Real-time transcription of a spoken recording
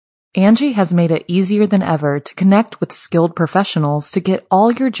Angie has made it easier than ever to connect with skilled professionals to get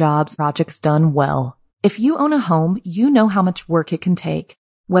all your jobs projects done well. If you own a home, you know how much work it can take,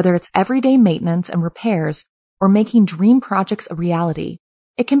 whether it's everyday maintenance and repairs or making dream projects a reality.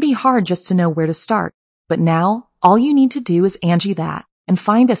 It can be hard just to know where to start, but now all you need to do is Angie that and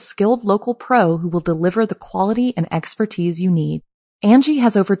find a skilled local pro who will deliver the quality and expertise you need. Angie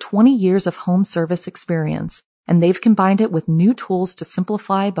has over 20 years of home service experience, and they've combined it with new tools to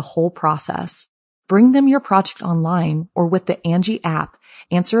simplify the whole process. Bring them your project online or with the Angie app,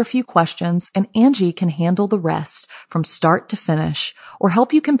 answer a few questions, and Angie can handle the rest from start to finish, or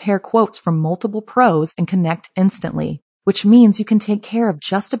help you compare quotes from multiple pros and connect instantly, which means you can take care of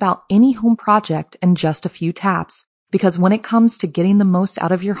just about any home project in just a few taps. Because when it comes to getting the most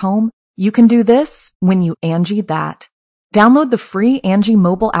out of your home, you can do this when you Angie that. Download the free Angie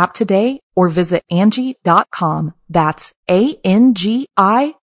mobile app today or visit Angie.com. That's ANGI.com.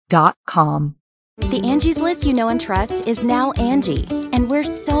 The Angie's List you know and trust is now Angie, and we're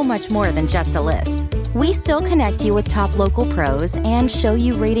so much more than just a list. We still connect you with top local pros and show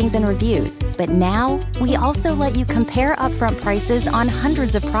you ratings and reviews, but now we also let you compare upfront prices on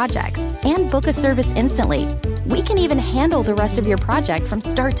hundreds of projects and book a service instantly. We can even handle the rest of your project from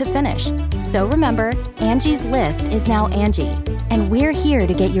start to finish. So remember, Angie's List is now Angie, and we're here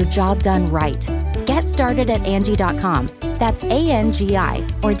to get your job done right. Get started at Angie.com. That's ANGI,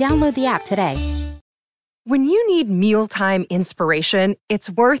 or download the app today. When you need mealtime inspiration,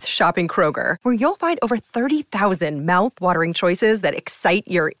 it's worth shopping Kroger, where you'll find over 30,000 mouth-watering choices that excite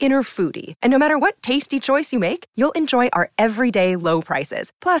your inner foodie. And no matter what tasty choice you make, you'll enjoy our everyday low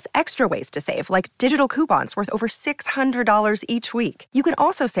prices, plus extra ways to save, like digital coupons worth over $600 each week. You can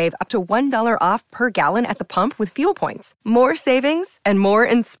also save up to $1 off per gallon at the pump with fuel points. More savings and more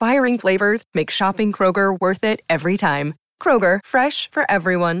inspiring flavors make shopping Kroger worth it every time. Kroger, fresh for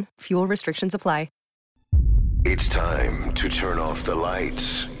everyone. Fuel restrictions apply. It's time to turn off the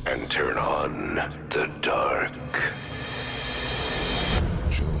lights and turn on the dark.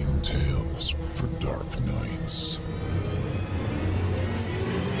 Chilling tales for dark nights.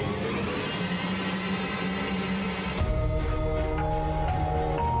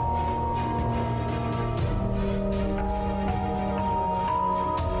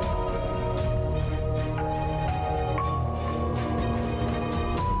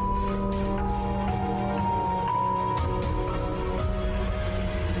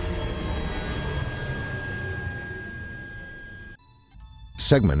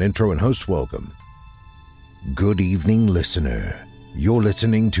 Segment intro and host welcome. Good evening, listener. You're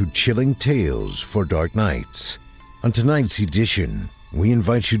listening to Chilling Tales for Dark Nights. On tonight's edition, we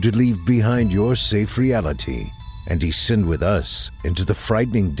invite you to leave behind your safe reality and descend with us into the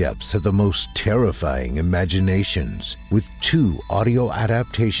frightening depths of the most terrifying imaginations with two audio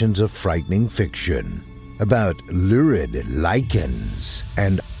adaptations of frightening fiction about lurid lichens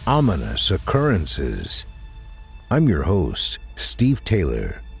and ominous occurrences. I'm your host, Steve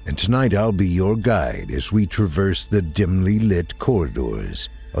Taylor, and tonight I'll be your guide as we traverse the dimly lit corridors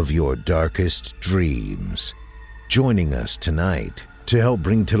of your darkest dreams. Joining us tonight to help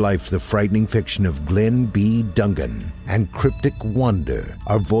bring to life the frightening fiction of Glenn B. Dungan and Cryptic Wonder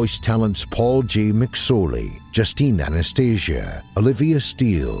are voice talents Paul J. McSorley, Justine Anastasia, Olivia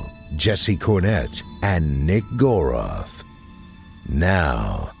Steele, Jesse Cornett, and Nick Goroff.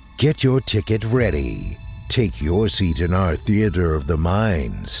 Now, get your ticket ready. Take your seat in our theater of the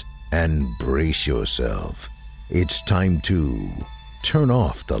minds and brace yourself. It's time to turn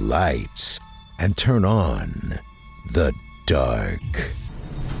off the lights and turn on the dark.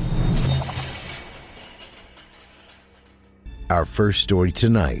 Our first story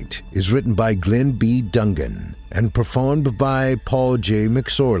tonight is written by Glenn B. Dungan and performed by Paul J.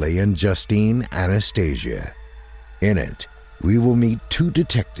 McSorley and Justine Anastasia. In it, we will meet two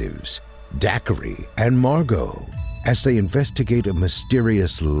detectives, Daiquiri and Margot, as they investigate a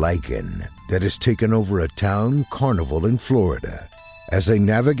mysterious lichen that has taken over a town carnival in Florida. As they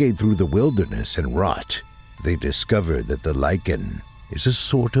navigate through the wilderness and rot, they discover that the lichen is a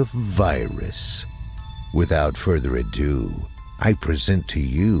sort of virus. Without further ado, I present to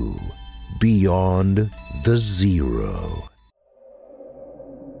you Beyond the Zero.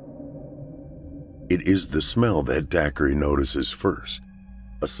 It is the smell that Daiquiri notices first.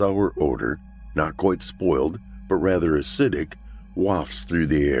 A sour odor, not quite spoiled, but rather acidic, wafts through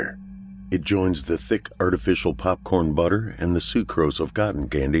the air. It joins the thick artificial popcorn butter and the sucrose of cotton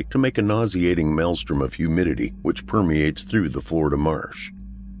candy to make a nauseating maelstrom of humidity which permeates through the Florida marsh.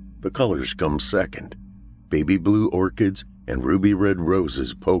 The colors come second. Baby blue orchids and ruby red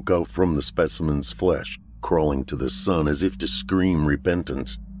roses poke out from the specimen's flesh, crawling to the sun as if to scream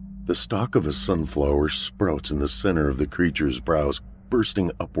repentance. The stalk of a sunflower sprouts in the center of the creature's brows,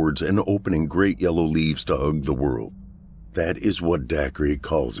 bursting upwards and opening great yellow leaves to hug the world. That is what Dacre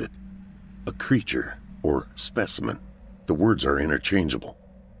calls it. A creature, or specimen. The words are interchangeable.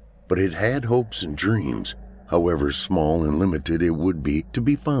 But it had hopes and dreams, however small and limited it would be, to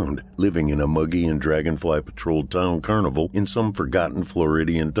be found living in a muggy and dragonfly-patrolled town carnival in some forgotten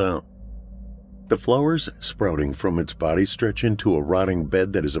Floridian town. The flowers sprouting from its body stretch into a rotting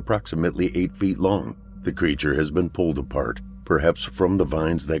bed that is approximately 8 feet long. The creature has been pulled apart, perhaps from the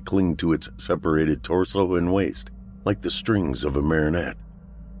vines that cling to its separated torso and waist, like the strings of a marionette.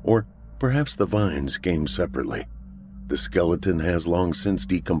 Or perhaps the vines came separately. The skeleton has long since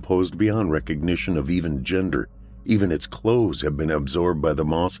decomposed beyond recognition of even gender. Even its clothes have been absorbed by the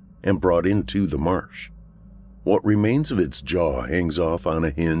moss and brought into the marsh. What remains of its jaw hangs off on a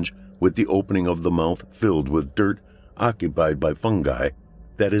hinge, with the opening of the mouth filled with dirt occupied by fungi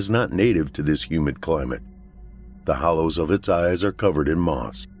that is not native to this humid climate. The hollows of its eyes are covered in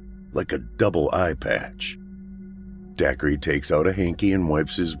moss, like a double eye patch. Dacre takes out a hanky and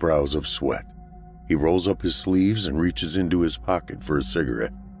wipes his brows of sweat. He rolls up his sleeves and reaches into his pocket for a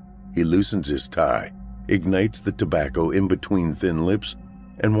cigarette. He loosens his tie, ignites the tobacco in between thin lips,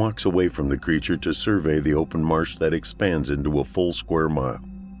 and walks away from the creature to survey the open marsh that expands into a full square mile.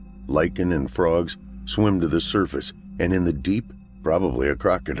 Lichen and frogs swim to the surface, and in the deep, probably a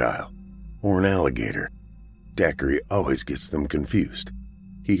crocodile or an alligator. Dacre always gets them confused.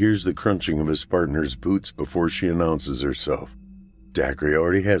 He hears the crunching of his partner's boots before she announces herself. Dacre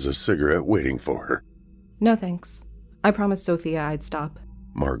already has a cigarette waiting for her. No thanks. I promised Sophia I'd stop,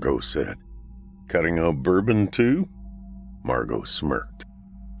 Margot said. Cutting out bourbon too? Margot smirked.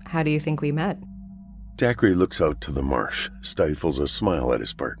 How do you think we met? Dacre looks out to the marsh, stifles a smile at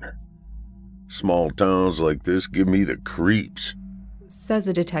his partner. Small towns like this give me the creeps, says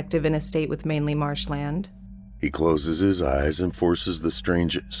a detective in a state with mainly marshland. He closes his eyes and forces the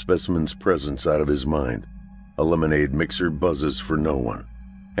strange specimen's presence out of his mind. A lemonade mixer buzzes for no one.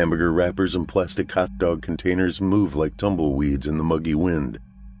 Hamburger wrappers and plastic hot dog containers move like tumbleweeds in the muggy wind.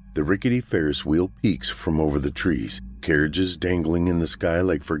 The rickety Ferris wheel peeks from over the trees, carriages dangling in the sky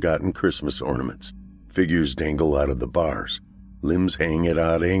like forgotten Christmas ornaments. Figures dangle out of the bars. Limbs hang at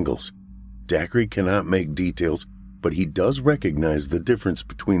odd angles. Dacre cannot make details, but he does recognize the difference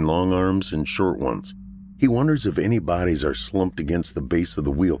between long arms and short ones. He wonders if any bodies are slumped against the base of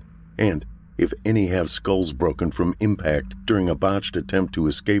the wheel, and if any have skulls broken from impact during a botched attempt to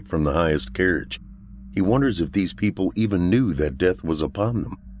escape from the highest carriage. He wonders if these people even knew that death was upon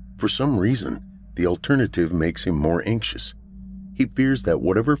them. For some reason, the alternative makes him more anxious. He fears that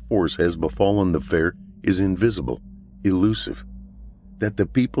whatever force has befallen the fair is invisible, elusive, that the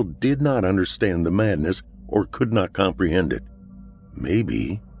people did not understand the madness or could not comprehend it.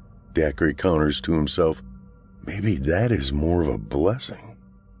 Maybe, Dacre counters to himself, maybe that is more of a blessing.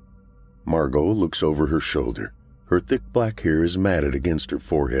 Margot looks over her shoulder. Her thick black hair is matted against her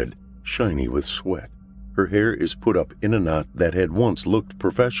forehead, shiny with sweat. Her hair is put up in a knot that had once looked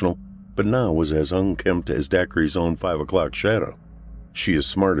professional, but now was as unkempt as Dacre's own 5 o'clock shadow. She is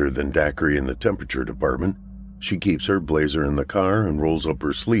smarter than Dacre in the temperature department. She keeps her blazer in the car and rolls up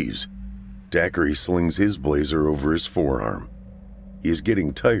her sleeves. Dacre slings his blazer over his forearm. He is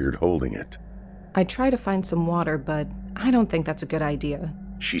getting tired holding it. I try to find some water, but I don't think that's a good idea,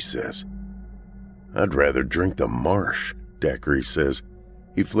 she says. I'd rather drink the marsh, Dacre says.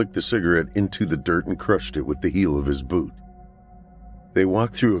 He flicked the cigarette into the dirt and crushed it with the heel of his boot. They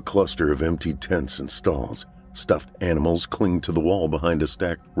walk through a cluster of empty tents and stalls. Stuffed animals cling to the wall behind a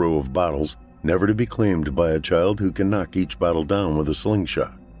stacked row of bottles, never to be claimed by a child who can knock each bottle down with a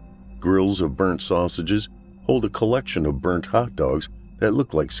slingshot. Grills of burnt sausages hold a collection of burnt hot dogs that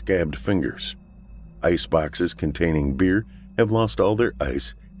look like scabbed fingers. Ice boxes containing beer have lost all their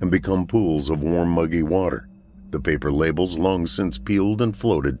ice and become pools of warm, muggy water. The paper labels long since peeled and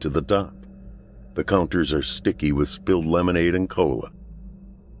floated to the top. The counters are sticky with spilled lemonade and cola.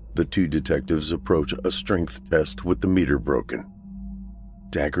 The two detectives approach a strength test with the meter broken.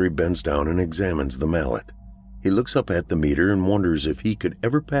 Dacre bends down and examines the mallet. He looks up at the meter and wonders if he could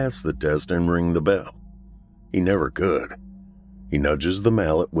ever pass the test and ring the bell. He never could. He nudges the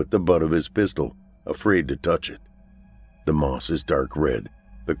mallet with the butt of his pistol, afraid to touch it. The moss is dark red,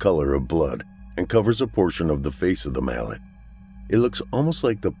 the color of blood, and covers a portion of the face of the mallet. It looks almost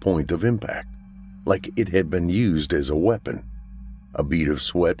like the point of impact, like it had been used as a weapon. A bead of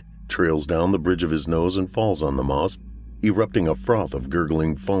sweat trails down the bridge of his nose and falls on the moss, erupting a froth of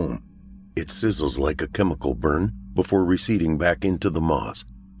gurgling foam. It sizzles like a chemical burn before receding back into the moss,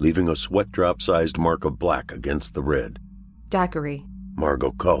 leaving a sweat drop-sized mark of black against the red. Dacre,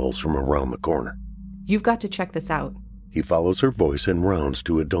 Margot calls from around the corner. You've got to check this out. He follows her voice and rounds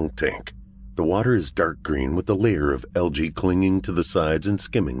to a dunk tank. The water is dark green with a layer of algae clinging to the sides and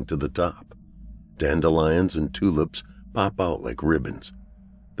skimming to the top. Dandelions and tulips pop out like ribbons.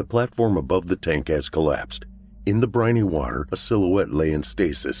 The platform above the tank has collapsed. In the briny water, a silhouette lay in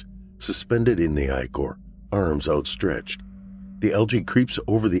stasis, suspended in the ichor, arms outstretched. The algae creeps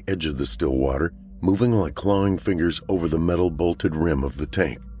over the edge of the still water, moving like clawing fingers over the metal bolted rim of the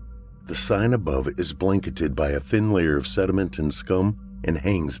tank. The sign above is blanketed by a thin layer of sediment and scum and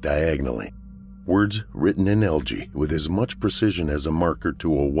hangs diagonally. Words written in algae with as much precision as a marker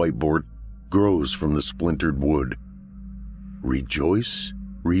to a whiteboard grows from the splintered wood. Rejoice,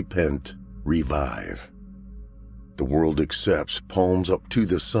 repent, revive. The world accepts, palms up to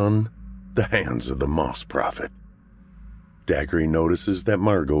the sun, the hands of the Moss Prophet. Dacre notices that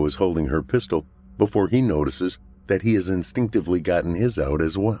Margot is holding her pistol before he notices that he has instinctively gotten his out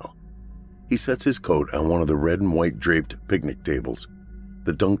as well. He sets his coat on one of the red and white draped picnic tables.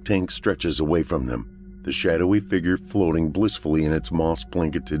 The dunk tank stretches away from them, the shadowy figure floating blissfully in its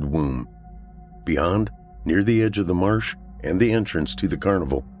moss-blanketed womb. Beyond, near the edge of the marsh and the entrance to the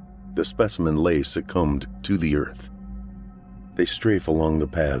carnival, the specimen lay succumbed to the earth. They strafe along the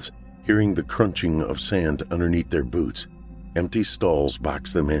paths, hearing the crunching of sand underneath their boots. Empty stalls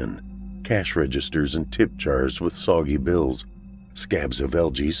box them in, cash registers and tip jars with soggy bills. Scabs of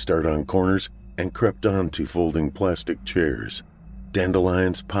algae start on corners and crept onto folding plastic chairs.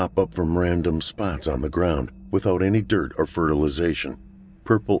 Dandelions pop up from random spots on the ground without any dirt or fertilization.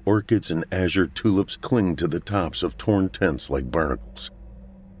 Purple orchids and azure tulips cling to the tops of torn tents like barnacles.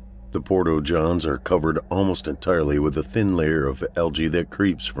 The porto-johns are covered almost entirely with a thin layer of algae that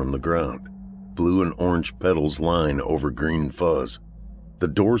creeps from the ground. Blue and orange petals line over green fuzz. The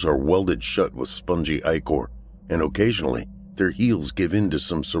doors are welded shut with spongy ichor, and occasionally their heels give in to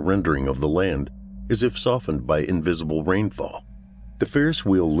some surrendering of the land, as if softened by invisible rainfall. The Ferris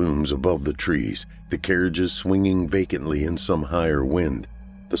wheel looms above the trees, the carriages swinging vacantly in some higher wind.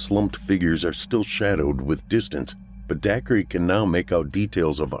 The slumped figures are still shadowed with distance, but Dacre can now make out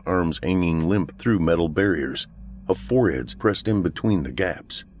details of arms hanging limp through metal barriers, of foreheads pressed in between the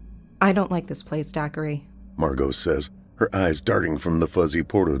gaps. I don't like this place, Dacre, Margot says, her eyes darting from the fuzzy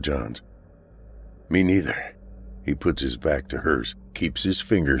porto-johns. Me neither. He puts his back to hers, keeps his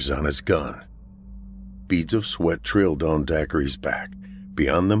fingers on his gun. Beads of sweat trail down Dacre's back.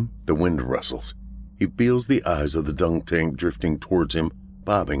 Beyond them, the wind rustles. He feels the eyes of the dunk tank drifting towards him,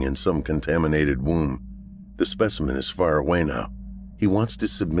 bobbing in some contaminated womb. The specimen is far away now. He wants to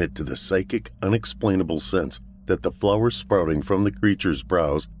submit to the psychic, unexplainable sense that the flowers sprouting from the creature's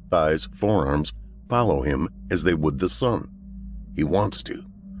brows, thighs, forearms follow him as they would the sun. He wants to.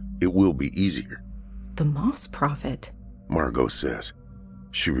 It will be easier. The Moss Prophet, Margot says.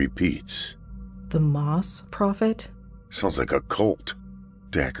 She repeats. The Moss Prophet? Sounds like a cult,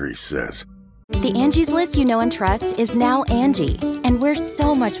 Dacre says. The Angie's List you know and trust is now Angie, and we're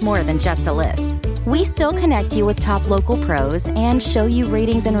so much more than just a list. We still connect you with top local pros and show you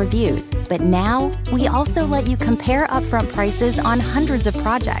ratings and reviews, but now we also let you compare upfront prices on hundreds of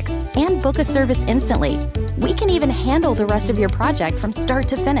projects and book a service instantly. We can even handle the rest of your project from start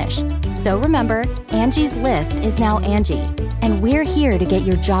to finish. So remember, Angie's List is now Angie, and we're here to get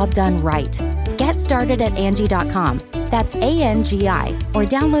your job done right. Get started at Angie.com. That's ANGI, or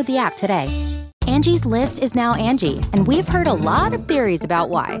download the app today. Angie's List is now Angie, and we've heard a lot of theories about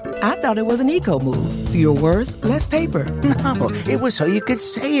why. I thought it was an eco move. Fewer words, less paper. No, it was so you could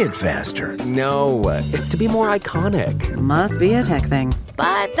say it faster. No, it's to be more iconic. Must be a tech thing.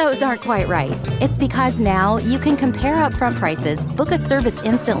 But those aren't quite right. It's because now you can compare upfront prices, book a service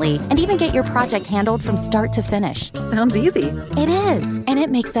instantly, and even get your project handled from start to finish. Sounds easy. It is, and it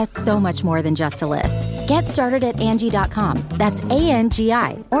makes us so much more than just a list. Get started at Angie.com. That's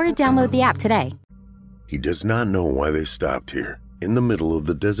ANGI, or download the app today. He does not know why they stopped here, in the middle of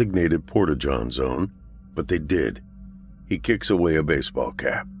the designated porta-john zone, but they did. He kicks away a baseball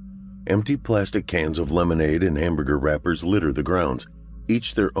cap. Empty plastic cans of lemonade and hamburger wrappers litter the grounds,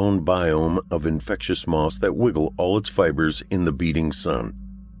 each their own biome of infectious moss that wiggle all its fibers in the beating sun.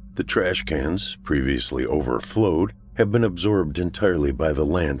 The trash cans, previously overflowed, have been absorbed entirely by the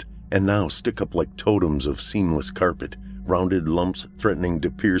land and now stick up like totems of seamless carpet, rounded lumps threatening to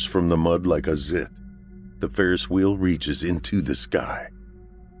pierce from the mud like a zit. The Ferris wheel reaches into the sky.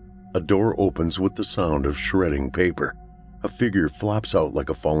 A door opens with the sound of shredding paper. A figure flops out like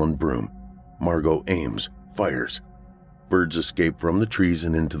a fallen broom. Margot aims, fires. Birds escape from the trees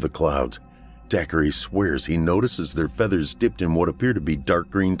and into the clouds. Dacre swears he notices their feathers dipped in what appear to be dark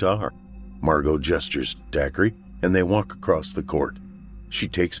green tar. Margot gestures to Dacre, and they walk across the court. She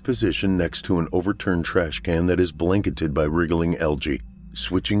takes position next to an overturned trash can that is blanketed by wriggling algae,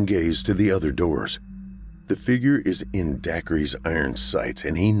 switching gaze to the other doors. The figure is in Daiquiri's iron sights,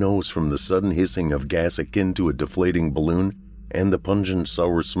 and he knows from the sudden hissing of gas akin to a deflating balloon and the pungent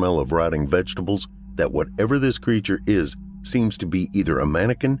sour smell of rotting vegetables that whatever this creature is seems to be either a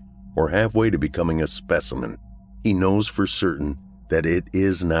mannequin or halfway to becoming a specimen. He knows for certain that it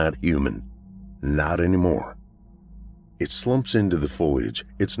is not human. Not anymore. It slumps into the foliage,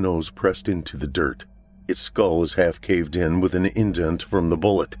 its nose pressed into the dirt. Its skull is half caved in with an indent from the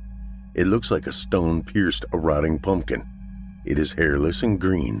bullet. It looks like a stone pierced a rotting pumpkin. It is hairless and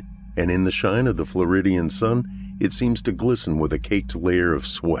green, and in the shine of the Floridian sun, it seems to glisten with a caked layer of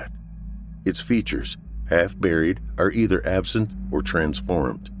sweat. Its features, half buried, are either absent or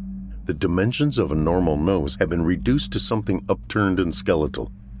transformed. The dimensions of a normal nose have been reduced to something upturned and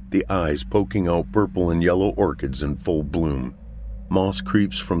skeletal, the eyes poking out purple and yellow orchids in full bloom. Moss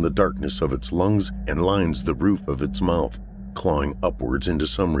creeps from the darkness of its lungs and lines the roof of its mouth, clawing upwards into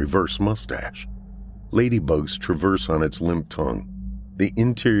some reverse mustache. Ladybugs traverse on its limp tongue. The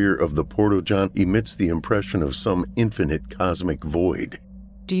interior of the Porta-John emits the impression of some infinite cosmic void.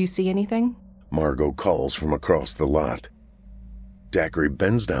 Do you see anything? Margot calls from across the lot. Daiquiri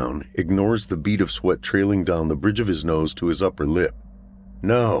bends down, ignores the bead of sweat trailing down the bridge of his nose to his upper lip.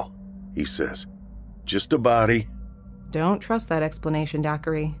 "No," he says. "Just a body." Don't trust that explanation,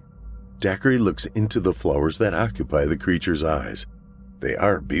 Daiquiri. Daiquiri looks into the flowers that occupy the creature's eyes. They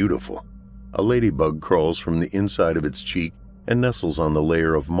are beautiful. A ladybug crawls from the inside of its cheek and nestles on the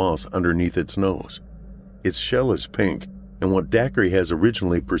layer of moss underneath its nose. Its shell is pink, and what Daiquiri has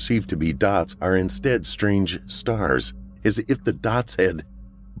originally perceived to be dots are instead strange stars, as if the dots had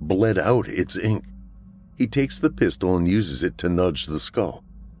bled out its ink. He takes the pistol and uses it to nudge the skull.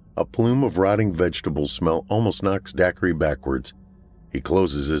 A plume of rotting vegetable smell almost knocks Daiquiri backwards. He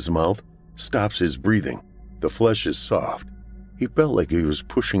closes his mouth, stops his breathing. The flesh is soft. He felt like he was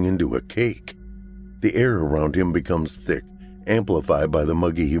pushing into a cake. The air around him becomes thick, amplified by the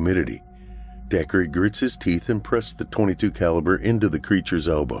muggy humidity. Daiquiri grits his teeth and presses the .22 caliber into the creature's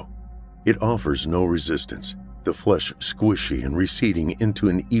elbow. It offers no resistance, the flesh squishy and receding into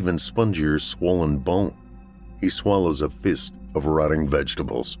an even spongier swollen bone. He swallows a fist of rotting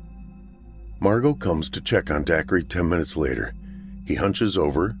vegetables. Margot comes to check on Daiquiri 10 minutes later. He hunches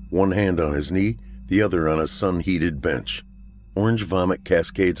over, one hand on his knee, the other on a sun-heated bench. Orange vomit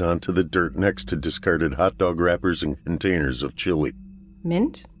cascades onto the dirt next to discarded hot dog wrappers and containers of chili.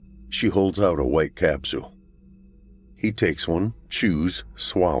 Mint? She holds out a white capsule. He takes one, chews,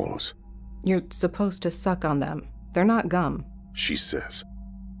 swallows. You're supposed to suck on them. They're not gum, she says.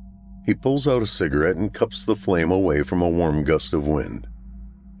 He pulls out a cigarette and cups the flame away from a warm gust of wind.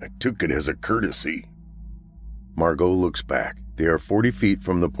 I took it as a courtesy. Margot looks back. They are 40 feet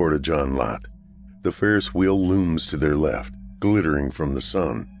from the Porta-John lot. The Ferris wheel looms to their left, glittering from the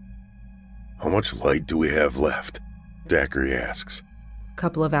sun. How much light do we have left? Daiquiri asks.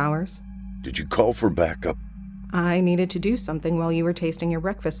 Couple of hours. Did you call for backup? I needed to do something while you were tasting your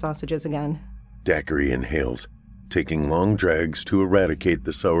breakfast sausages again. Daiquiri inhales, taking long drags to eradicate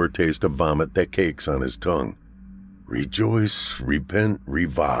the sour taste of vomit that cakes on his tongue. Rejoice, repent,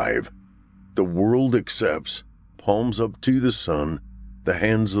 revive. The world accepts, palms up to the sun, the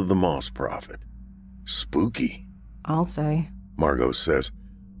hands of the Moss Prophet. Spooky, I'll say, Margot says.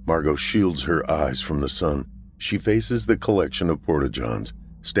 Margot shields her eyes from the sun. She faces the collection of Porta-Johns,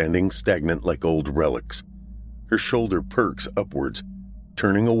 standing stagnant like old relics. Her shoulder perks upwards,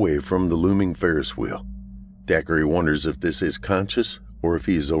 turning away from the looming Ferris wheel. Daiquiri wonders if this is conscious or if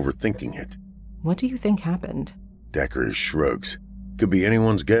he is overthinking it. What do you think happened? Daiquiri shrugs. Could be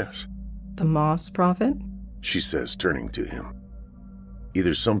anyone's guess. The Moss Prophet? She says, turning to him.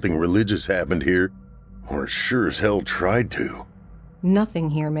 Either something religious happened here, or it sure as hell tried to. Nothing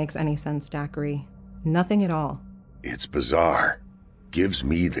here makes any sense, Daiquiri. Nothing at all. It's bizarre. Gives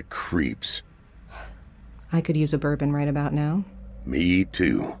me the creeps. I could use a bourbon right about now. Me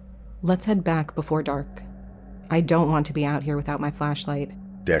too. Let's head back before dark. I don't want to be out here without my flashlight.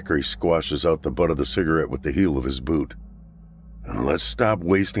 Daiquiri squashes out the butt of the cigarette with the heel of his boot. And let's stop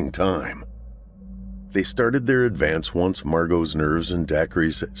wasting time. They started their advance once Margot's nerves and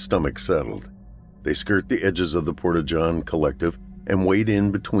Daiquiri's stomach settled. They skirt the edges of the Porta-John collective and wade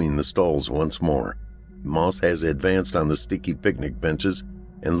in between the stalls once more. Moss has advanced on the sticky picnic benches,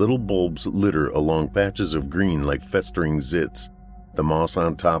 and little bulbs litter along patches of green like festering zits. The moss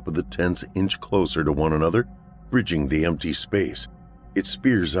on top of the tents inch closer to one another, bridging the empty space. It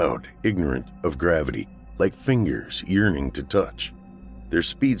spears out, ignorant of gravity, like fingers yearning to touch. Their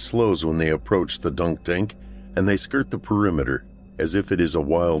speed slows when they approach the dunk tank, and they skirt the perimeter, as if it is a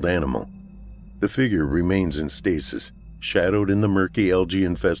wild animal. The figure remains in stasis, shadowed in the murky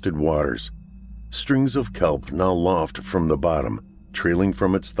algae-infested waters. Strings of kelp now loft from the bottom, trailing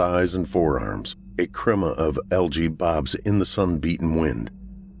from its thighs and forearms. A crema of algae bobs in the sun-beaten wind.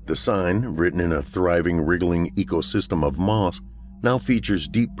 The sign, written in a thriving, wriggling ecosystem of moss, now features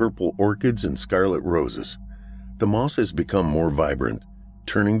deep purple orchids and scarlet roses. The moss has become more vibrant,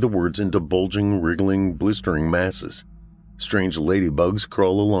 turning the words into bulging, wriggling, blistering masses. Strange ladybugs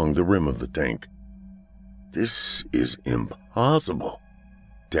crawl along the rim of the tank. "This is impossible,"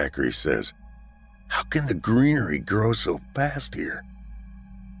 Dacre says. "How can the greenery grow so fast here?"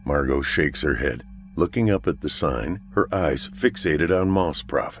 Margot shakes her head, looking up at the sign, her eyes fixated on Moss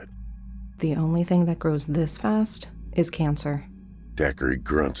Prophet. The only thing that grows this fast is cancer. Dacre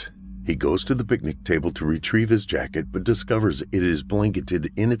grunts. He goes to the picnic table to retrieve his jacket, but discovers it is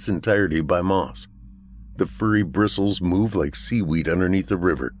blanketed in its entirety by moss. The furry bristles move like seaweed underneath the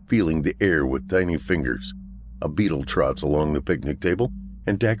river, feeling the air with tiny fingers. A beetle trots along the picnic table,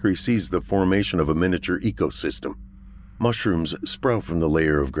 and Dacre sees the formation of a miniature ecosystem. Mushrooms sprout from the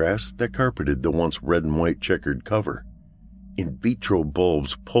layer of grass that carpeted the once red and white checkered cover. In vitro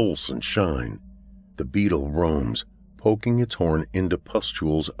bulbs pulse and shine. The beetle roams, poking its horn into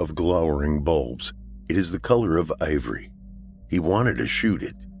pustules of glowering bulbs. It is the color of ivory. He wanted to shoot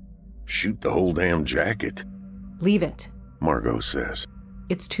it. Shoot the whole damn jacket. Leave it, Margot says.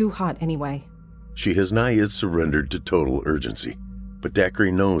 It's too hot anyway. She has not yet surrendered to total urgency, but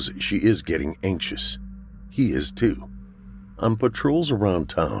Dacre knows she is getting anxious. He is too. On patrols around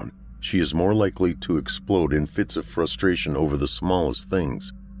town, she is more likely to explode in fits of frustration over the smallest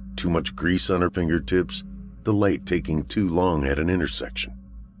things. Too much grease on her fingertips, the light taking too long at an intersection.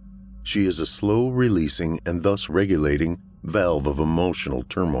 She is a slow-releasing and thus regulating valve of emotional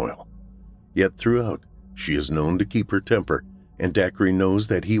turmoil. Yet throughout, she is known to keep her temper, and Dacre knows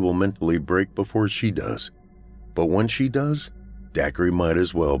that he will mentally break before she does. But when she does, Dacre might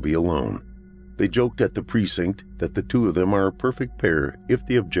as well be alone. They joked at the precinct that the two of them are a perfect pair if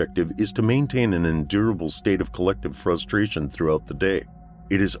the objective is to maintain an endurable state of collective frustration throughout the day.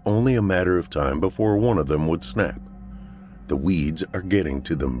 It is only a matter of time before one of them would snap. The weeds are getting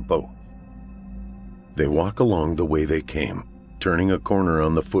to them both. They walk along the way they came, turning a corner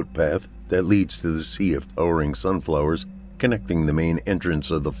on the footpath that leads to the sea of towering sunflowers connecting the main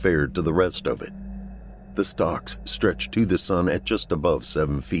entrance of the fair to the rest of it. The stalks stretch to the sun at just above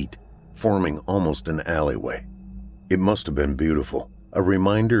 7 feet, forming almost an alleyway. It must have been beautiful, a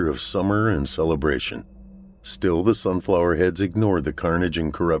reminder of summer and celebration. Still, the sunflower heads ignored the carnage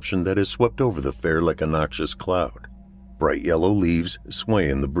and corruption that has swept over the fair like a noxious cloud. Bright yellow leaves sway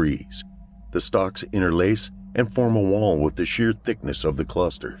in the breeze. The stalks interlace and form a wall with the sheer thickness of the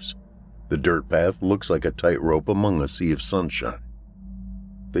clusters. The dirt path looks like a tightrope among a sea of sunshine.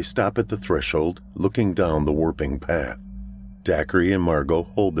 They stop at the threshold, looking down the warping path. Dacre and Margot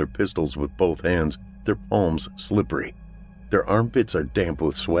hold their pistols with both hands, their palms slippery. Their armpits are damp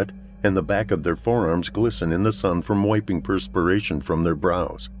with sweat, and the back of their forearms glisten in the sun from wiping perspiration from their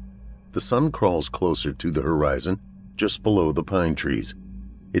brows. The sun crawls closer to the horizon, just below the pine trees.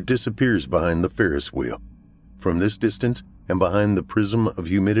 It disappears behind the Ferris wheel. From this distance, and behind the prism of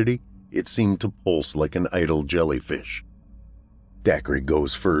humidity, it seemed to pulse like an idle jellyfish. Dacre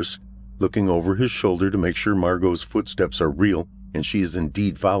goes first, looking over his shoulder to make sure Margot's footsteps are real and she is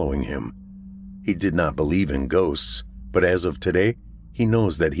indeed following him. He did not believe in ghosts, but as of today, he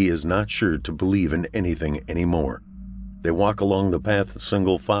knows that he is not sure to believe in anything anymore. They walk along the path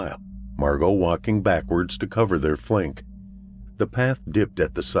single file, Margot walking backwards to cover their flank. The path dipped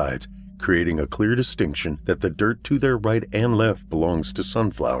at the sides, creating a clear distinction that the dirt to their right and left belongs to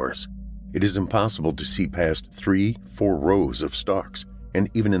sunflowers. It is impossible to see past 3-4 rows of stalks, and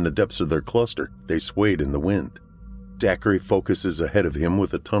even in the depths of their cluster, they swayed in the wind. Dacre focuses ahead of him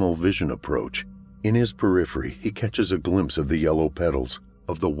with a tunnel vision approach. In his periphery, he catches a glimpse of the yellow petals,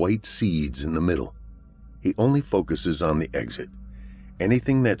 of the white seeds in the middle. He only focuses on the exit.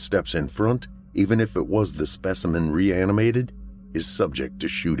 Anything that steps in front, even if it was the specimen reanimated, is subject to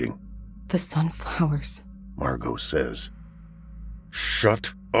shooting. The sunflowers, Margot says.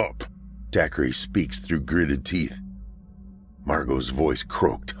 Shut up, Dacre speaks through gritted teeth. Margot's voice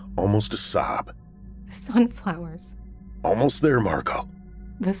croaked, almost a sob. The sunflowers. Almost there, Margot.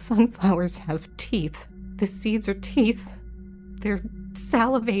 The sunflowers have teeth. The seeds are teeth. They're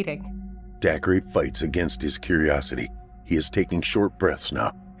salivating. Dacre fights against his curiosity. He is taking short breaths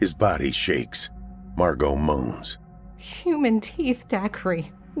now. His body shakes. Margot moans. Human teeth, Dacre.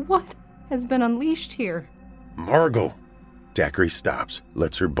 What has been unleashed here? Margot! Dacre stops,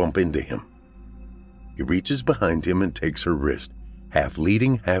 lets her bump into him. He reaches behind him and takes her wrist, half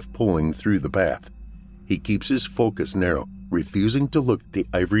leading, half pulling through the path. He keeps his focus narrow, refusing to look at the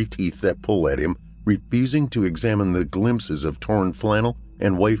ivory teeth that pull at him, refusing to examine the glimpses of torn flannel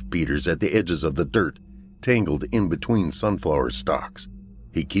and wife beaters at the edges of the dirt, tangled in between sunflower stalks.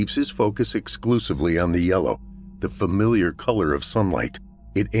 He keeps his focus exclusively on the yellow, the familiar color of sunlight.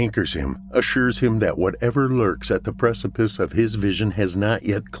 It anchors him, assures him that whatever lurks at the precipice of his vision has not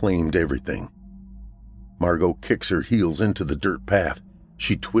yet claimed everything. Margot kicks her heels into the dirt path.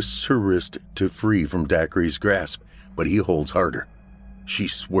 She twists her wrist to free from Daiquiri's grasp, but he holds harder. She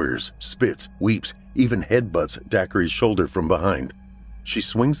swears, spits, weeps, even headbutts Daiquiri's shoulder from behind. She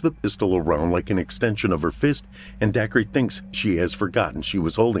swings the pistol around like an extension of her fist, and Daiquiri thinks she has forgotten she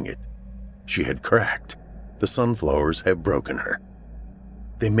was holding it. She had cracked. The sunflowers have broken her.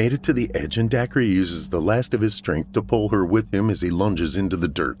 They made it to the edge, and Daiquiri uses the last of his strength to pull her with him as he lunges into the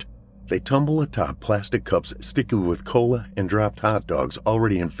dirt. They tumble atop plastic cups sticky with cola and dropped hot dogs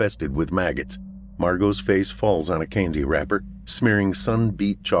already infested with maggots. Margot's face falls on a candy wrapper, smearing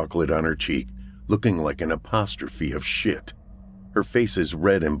sun-beat chocolate on her cheek, looking like an apostrophe of shit. Her face is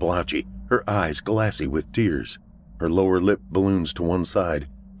red and blotchy, her eyes glassy with tears. Her lower lip balloons to one side,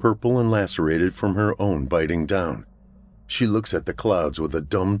 purple and lacerated from her own biting down. She looks at the clouds with a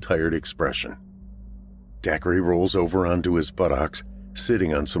dumb, tired expression. Daiquiri rolls over onto his buttocks,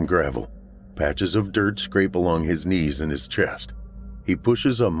 sitting on some gravel. Patches of dirt scrape along his knees and his chest. He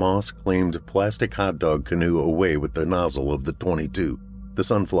pushes a moss-claimed plastic hot dog canoe away with the nozzle of the .22. The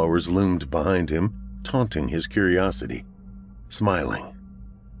sunflowers loomed behind him, taunting his curiosity.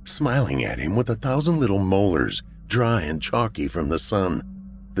 Smiling at him with 1,000 little molars, dry and chalky from the sun.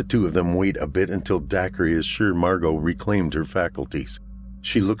 The two of them wait a bit until Daiquiri is sure Margot reclaimed her faculties.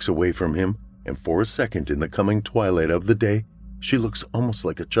 She looks away from him, and for a second in the coming twilight of the day, she looks almost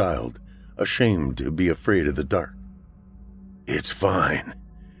like a child, ashamed to be afraid of the dark. "It's fine,"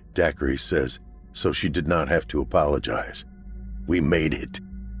 Daiquiri says, so she did not have to apologize. "We made it."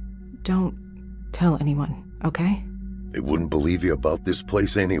 Don't tell anyone, okay? They wouldn't believe you about this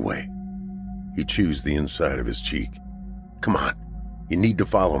place anyway. He chews the inside of his cheek. "Come on, you need to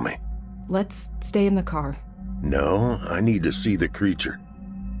follow me." Let's stay in the car. "No, I need to see the creature."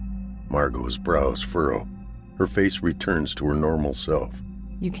 Margot's brows furrow. Her face returns to her normal self.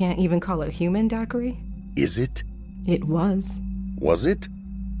 You can't even call it human, Daiquiri? Is it? It was. Was it?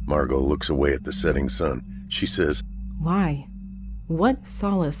 Margot looks away at the setting sun. She says, "Why? What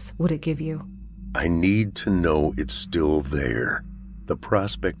solace would it give you?" "I need to know it's still there. The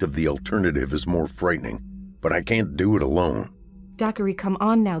prospect of the alternative is more frightening, but I can't do it alone." Daiquiri, come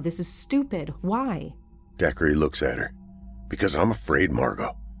on now. This is stupid. Why? Daiquiri looks at her. "Because I'm afraid,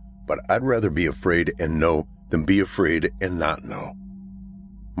 Margot. But I'd rather be afraid and know than be afraid and not know."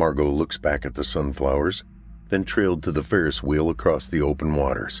 Margot looks back at the sunflowers, then trailed to the Ferris wheel across the open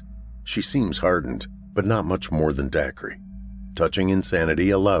waters. She seems hardened, but not much more than Daiquiri. Touching insanity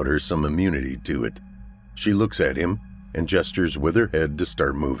allowed her some immunity to it. She looks at him and gestures with her head to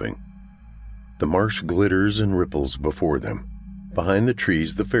start moving. The marsh glitters and ripples before them. Behind the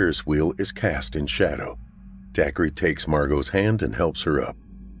trees, the Ferris wheel is cast in shadow. Daiquiri takes Margot's hand and helps her up.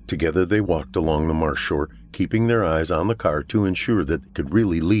 Together they walked along the marsh shore, keeping their eyes on the car to ensure that they could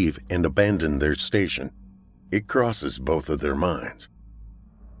really leave and abandon their station. It crosses both of their minds.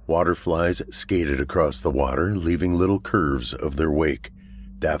 Waterflies skated across the water, leaving little curves of their wake.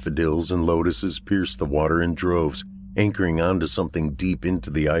 Daffodils and lotuses pierced the water in droves, anchoring onto something deep into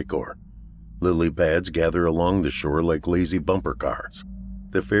the ichor. Lily pads gather along the shore like lazy bumper cars.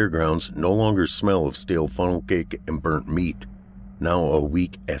 The fairgrounds no longer smell of stale funnel cake and burnt meat. Now a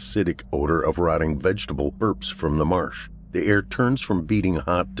weak, acidic odor of rotting vegetable burps from the marsh. The air turns from beating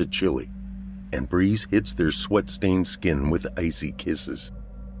hot to chilly, and breeze hits their sweat-stained skin with icy kisses.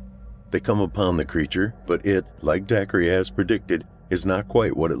 They come upon the creature, but it, like Daiquiri has predicted, is not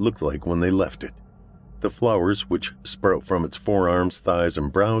quite what it looked like when they left it. The flowers, which sprout from its forearms, thighs,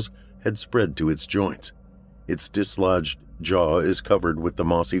 and brows, had spread to its joints. Its dislodged jaw is covered with the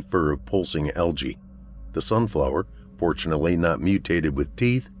mossy fur of pulsing algae. The sunflower, fortunately not mutated with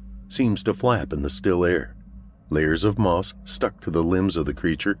teeth, seems to flap in the still air. Layers of moss stuck to the limbs of the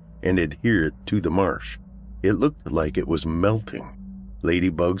creature and adhered to the marsh. It looked like it was melting.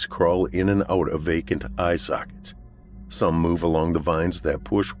 Ladybugs crawl in and out of vacant eye sockets. Some move along the vines that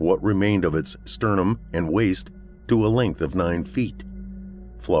push what remained of its sternum and waist to a length of 9 feet.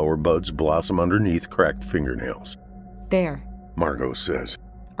 Flower buds blossom underneath cracked fingernails. There, Margot says.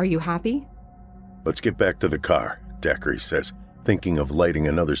 Are you happy? Let's get back to the car, Daiquiri says, thinking of lighting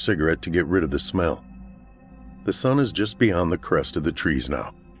another cigarette to get rid of the smell. The sun is just beyond the crest of the trees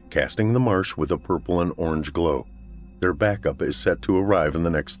now, casting the marsh with a purple and orange glow. Their backup is set to arrive in the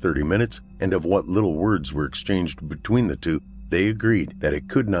next 30 minutes, and of what little words were exchanged between the two, they agreed that it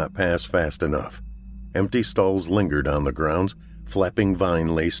could not pass fast enough. Empty stalls lingered on the grounds, flapping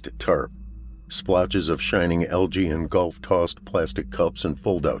vine-laced tarp. Splotches of shining algae and golf-tossed plastic cups and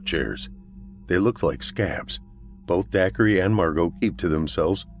fold-out chairs. They looked like scabs. Both Dacre and Margot keep to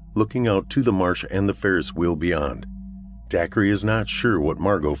themselves, looking out to the marsh and the Ferris wheel beyond. Dacre is not sure what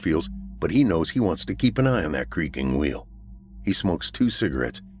Margot feels, but he knows he wants to keep an eye on that creaking wheel. He smokes 2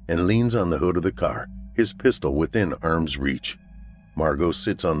 cigarettes and leans on the hood of the car, his pistol within arm's reach. Margot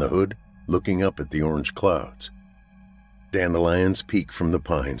sits on the hood, looking up at the orange clouds. Dandelions peek from the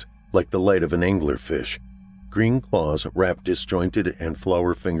pines, like the light of an anglerfish. Green claws wrap disjointed and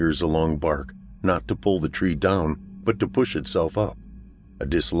flower fingers along bark, not to pull the tree down, but to push itself up. A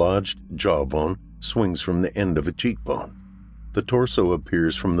dislodged jawbone swings from the end of a cheekbone. The torso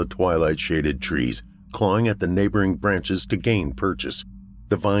appears from the twilight-shaded trees, clawing at the neighboring branches to gain purchase.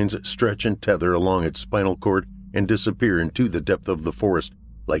 The vines stretch and tether along its spinal cord and disappear into the depth of the forest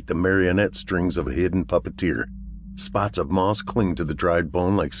like the marionette strings of a hidden puppeteer. Spots of moss cling to the dried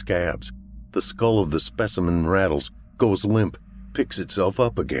bone like scabs. The skull of the specimen rattles, goes limp, picks itself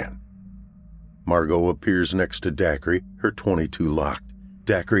up again. Margot appears next to Dacre, her .22 locked.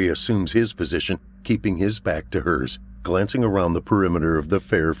 Dacre assumes his position, keeping his back to hers, glancing around the perimeter of the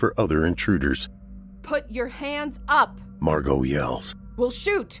fair for other intruders. Put your hands up! Margot yells. We'll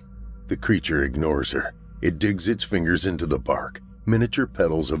shoot! The creature ignores her. It digs its fingers into the bark. Miniature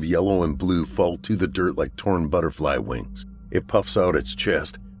petals of yellow and blue fall to the dirt like torn butterfly wings. It puffs out its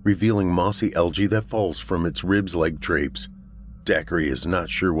chest, revealing mossy algae that falls from its ribs like drapes. Dacre is not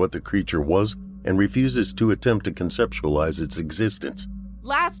sure what the creature was and refuses to attempt to conceptualize its existence.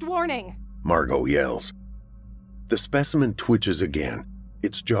 Last warning! Margot yells. The specimen twitches again.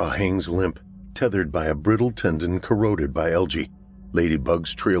 Its jaw hangs limp, tethered by a brittle tendon corroded by algae.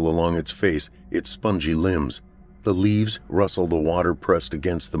 Ladybugs trail along its face, its spongy limbs. The leaves rustle the water pressed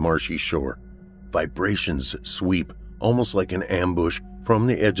against the marshy shore. Vibrations sweep, almost like an ambush, from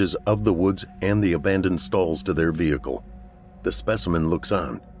the edges of the woods and the abandoned stalls to their vehicle. The specimen looks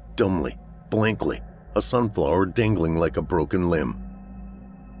on, dumbly, blankly, a sunflower dangling like a broken limb.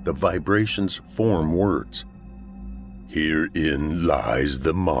 The vibrations form words. Herein lies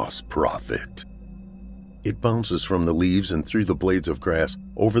the moss prophet. It bounces from the leaves and through the blades of grass,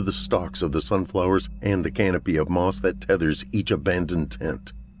 over the stalks of the sunflowers and the canopy of moss that tethers each abandoned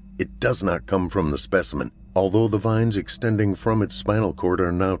tent. It does not come from the specimen, although the vines extending from its spinal cord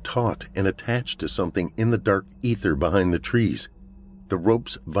are now taut and attached to something in the dark ether behind the trees. The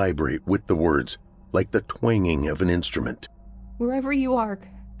ropes vibrate with the words, like the twanging of an instrument. Wherever you are,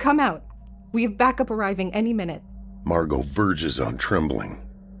 come out. We have backup arriving any minute. Margot verges on trembling.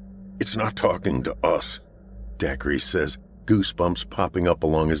 It's not talking to us, Dacre says, goosebumps popping up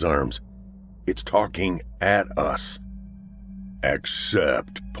along his arms. It's talking at us.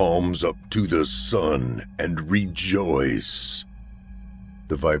 Accept, palms up to the sun, and rejoice.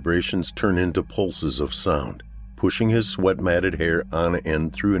 The vibrations turn into pulses of sound, pushing his sweat-matted hair on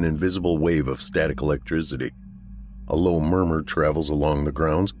end through an invisible wave of static electricity. A low murmur travels along the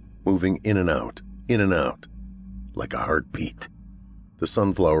grounds, moving in and out, like a heartbeat. The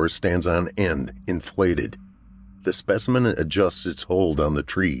sunflower stands on end, inflated. The specimen adjusts its hold on the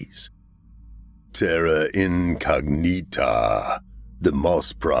trees. Terra incognita. The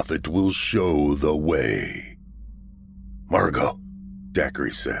moss prophet will show the way. Margot, Dacre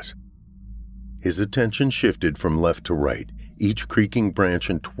says. His attention shifted from left to right. Each creaking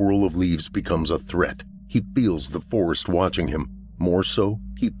branch and twirl of leaves becomes a threat. He feels the forest watching him. More so,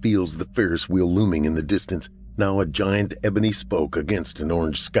 he feels the Ferris wheel looming in the distance, now a giant ebony spoke against an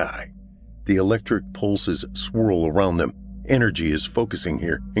orange sky. The electric pulses swirl around them. Energy is focusing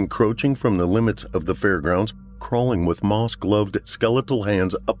here, encroaching from the limits of the fairgrounds, crawling with moss-gloved skeletal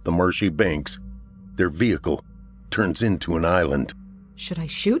hands up the marshy banks. Their vehicle turns into an island. Should I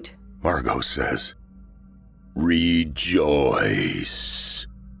shoot? Margot says. Rejoice.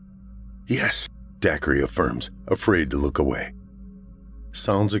 Yes, Dacre affirms, afraid to look away.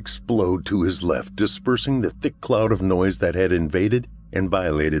 Sounds explode to his left, dispersing the thick cloud of noise that had invaded and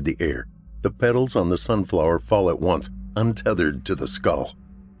violated the air. The petals on the sunflower fall at once, untethered to the skull.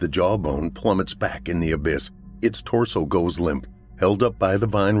 The jawbone plummets back in the abyss. Its torso goes limp, held up by the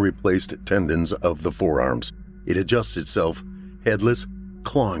vine-replaced tendons of the forearms. It adjusts itself, headless,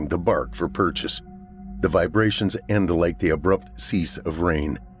 clawing the bark for purchase. The vibrations end like the abrupt cease of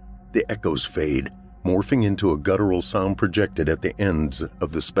rain. The echoes fade, morphing into a guttural sound projected at the ends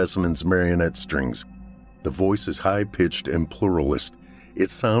of the specimen's marionette strings. The voice is high-pitched and pluralist, It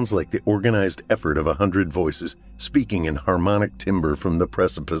sounds like the organized effort of 100 voices speaking in harmonic timbre from the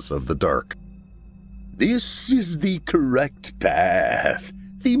precipice of the dark. "This is the correct path.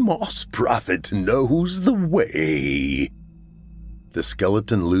 The Moss Prophet knows the way." The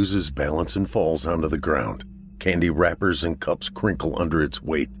skeleton loses balance and falls onto the ground. Candy wrappers and cups crinkle under its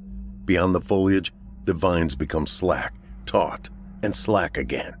weight. Beyond the foliage, the vines become slack, taut, and slack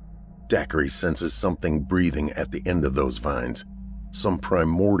again. Daiquiri senses something breathing at the end of those vines. Some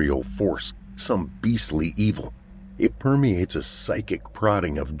primordial force, some beastly evil. It permeates a psychic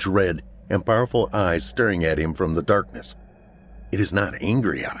prodding of dread and powerful eyes staring at him from the darkness. It is not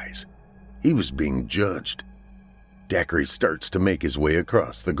angry eyes. He was being judged. Daiquiri starts to make his way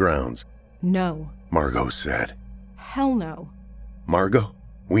across the grounds. "No," Margot said. "Hell no." "Margot,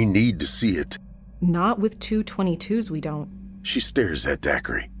 we need to see it." "Not with 222s, we don't." She stares at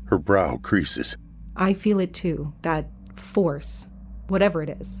Daiquiri. Her brow creases. "I feel it too, that force, whatever it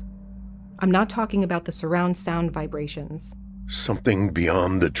is. I'm not talking about the surround sound vibrations." "Something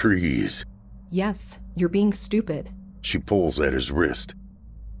beyond the trees." "Yes, you're being stupid." She pulls at his wrist.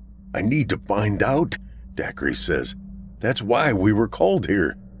 "I need to find out," Daiquiri says. "That's why we were called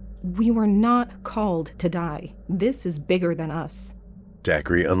here." "We were not called to die. This is bigger than us."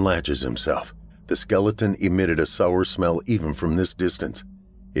 Daiquiri unlatches himself. The skeleton emitted a sour smell even from this distance.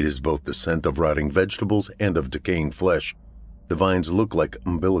 It is both the scent of rotting vegetables and of decaying flesh. The vines look like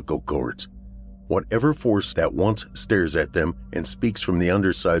umbilical cords. Whatever force that once stares at them and speaks from the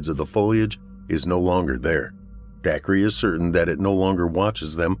undersides of the foliage is no longer there. Daiquiri is certain that it no longer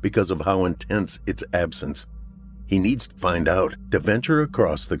watches them because of how intense its absence. He needs to find out, to venture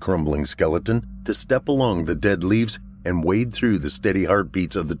across the crumbling skeleton, to step along the dead leaves and wade through the steady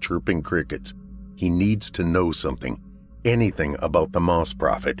heartbeats of the chirping crickets. He needs to know something, anything about the Moss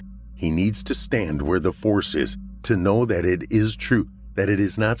Prophet. He needs to stand where the force is, to know that it is true, that it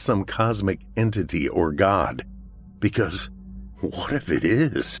is not some cosmic entity or god. Because what if it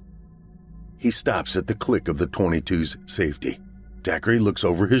is? He stops at the click of the 22's safety. Daiquiri looks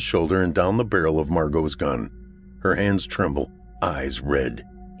over his shoulder and down the barrel of Margot's gun. Her hands tremble, eyes red.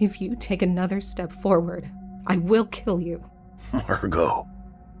 "If you take another step forward, I will kill you." "Margot."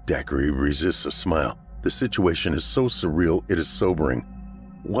 Daiquiri resists a smile. The situation is so surreal, it is sobering.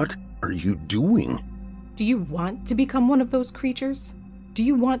 "What are you doing?" "Do you want to become one of those creatures? Do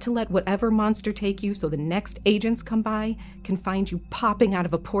you want to let whatever monster take you so the next agents come by can find you popping out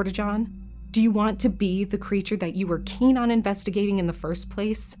of a porta-john? Do you want to be the creature that you were keen on investigating in the first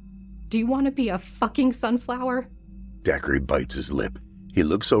place? Do you want to be a fucking sunflower?" Daiquiri bites his lip. He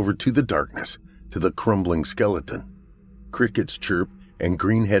looks over to the darkness, to the crumbling skeleton. Crickets chirp and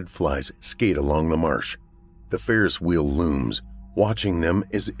greenhead flies skate along the marsh. The Ferris wheel looms, watching them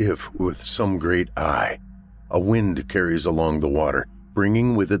as if with some great eye. A wind carries along the water,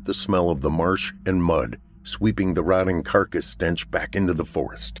 bringing with it the smell of the marsh and mud, sweeping the rotting carcass stench back into the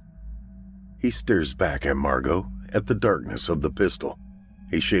forest. He stares back at Margot, at the darkness of the pistol.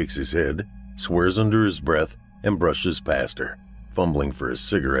 He shakes his head, swears under his breath, and brushes past her, fumbling for his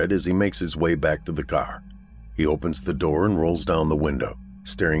cigarette as he makes his way back to the car. He opens the door and rolls down the window,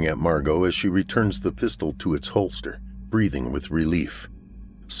 staring at Margot as she returns the pistol to its holster, breathing with relief.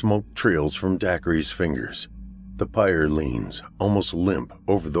 Smoke trails from Daiquiri's fingers. The pyre leans, almost limp,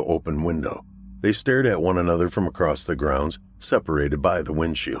 over the open window. They stared at one another from across the grounds, separated by the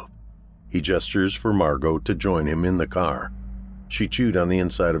windshield. He gestures for Margot to join him in the car. She chewed on the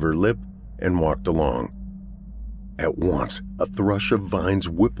inside of her lip and walked along. At once, a thrush of vines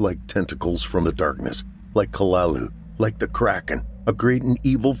whipped like tentacles from the darkness, like Kalalu, like the Kraken. A great and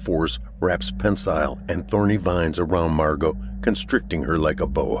evil force wraps pensile and thorny vines around Margot, constricting her like a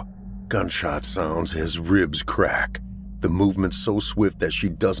boa. Gunshot sounds as ribs crack, the movement so swift that she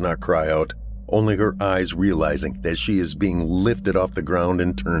does not cry out, only her eyes realizing that she is being lifted off the ground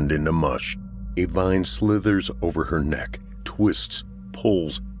and turned into mush. A vine slithers over her neck, twists,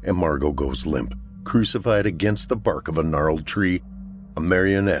 pulls, and Margot goes limp, crucified against the bark of a gnarled tree, a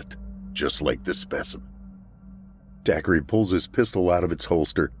marionette, just like the specimen. Daiquiri pulls his pistol out of its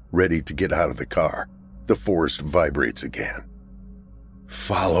holster, ready to get out of the car. The forest vibrates again.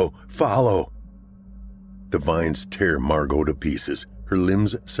 "Follow, follow!" The vines tear Margot to pieces, her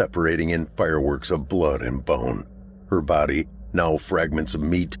limbs separating in fireworks of blood and bone. Her body, now fragments of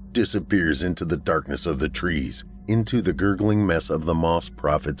meat, disappears into the darkness of the trees, into the gurgling mess of the Moss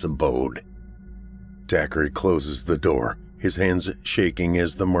Prophet's abode. Daiquiri closes the door, his hands shaking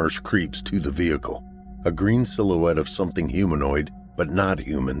as the marsh creeps to the vehicle. A green silhouette of something humanoid, but not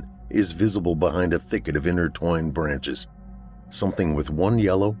human, is visible behind a thicket of intertwined branches. Something with one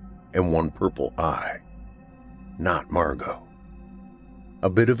yellow and one purple eye. Not Margot. A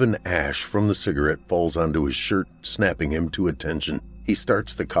bit of an ash from the cigarette falls onto his shirt, snapping him to attention. He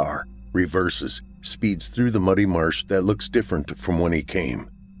starts the car, reverses, speeds through the muddy marsh that looks different from when he came.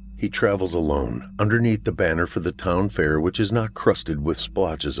 He travels alone, underneath the banner for the town fair, which is not crusted with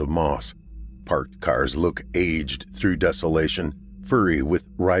splotches of moss. Parked cars look aged through desolation, furry with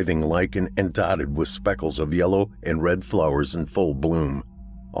writhing lichen and dotted with speckles of yellow and red flowers in full bloom.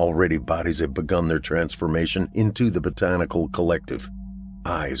 Already bodies have begun their transformation into the botanical collective.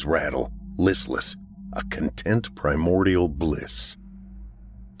 Eyes rattle, listless, a content primordial bliss.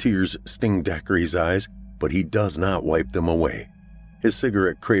 Tears sting Daiquiri's eyes, but he does not wipe them away. His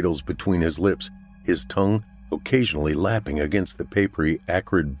cigarette cradles between his lips, his tongue occasionally lapping against the papery,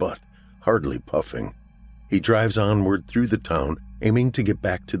 acrid butt, hardly puffing. He drives onward through the town, aiming to get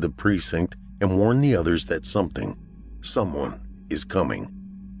back to the precinct and warn the others that someone is coming.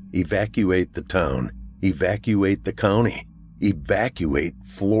 Evacuate the town, evacuate the county, evacuate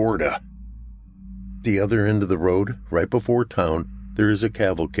Florida. At the other end of the road, right before town, there is a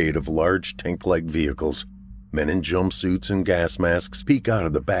cavalcade of large tank-like vehicles. Men in jumpsuits and gas masks peek out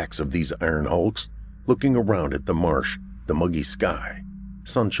of the backs of these iron hulks, looking around at the marsh, the muggy sky.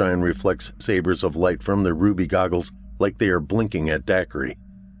 Sunshine reflects sabers of light from their ruby goggles like they are blinking at Daiquiri.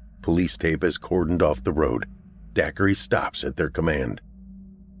 Police tape has cordoned off the road. Daiquiri stops at their command.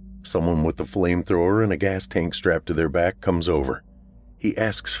 Someone with a flamethrower and a gas tank strapped to their back comes over. He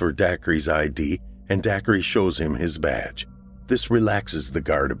asks for Daiquiri's ID, and Daiquiri shows him his badge. This relaxes the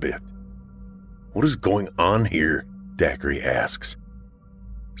guard a bit. "What is going on here?" Daiquiri asks.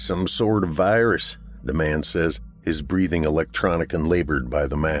 "Some sort of virus," the man says, his breathing electronic and labored by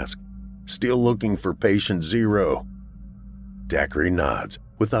the mask. "Still looking for patient 0. Daiquiri nods.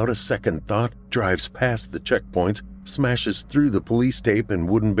 Without a second thought, drives past the checkpoints, smashes through the police tape and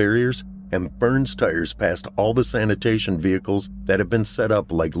wooden barriers, and burns tires past all the sanitation vehicles that have been set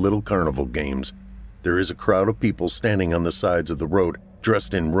up like little carnival games. There is a crowd of people standing on the sides of the road,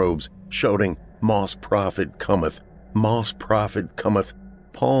 dressed in robes, shouting, "Moss Prophet cometh! Moss Prophet cometh!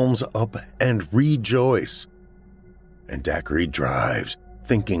 Palms up and rejoice!" And Daiquiri drives,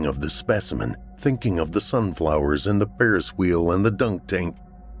 thinking of the specimen, thinking of the sunflowers and the Ferris wheel and the dunk tank.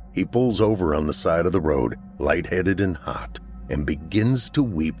 He pulls over on the side of the road, lightheaded and hot, and begins to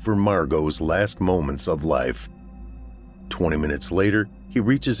weep for Margot's last moments of life. 20 minutes later, he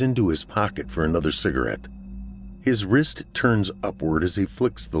reaches into his pocket for another cigarette. His wrist turns upward as he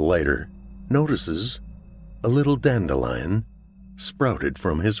flicks the lighter, notices a little dandelion sprouted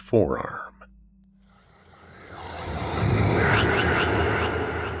from his forearm.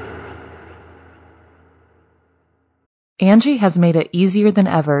 Angie has made it easier than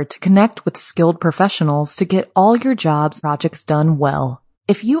ever to connect with skilled professionals to get all your jobs projects done well.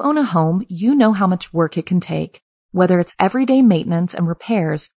 If you own a home, you know how much work it can take, whether it's everyday maintenance and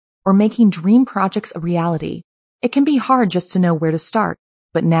repairs or making dream projects a reality. It can be hard just to know where to start,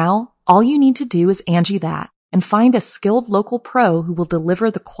 but now all you need to do is Angie that and find a skilled local pro who will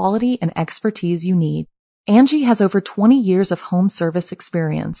deliver the quality and expertise you need. Angie has over 20 years of home service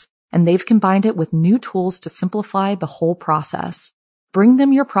experience, and they've combined it with new tools to simplify the whole process. Bring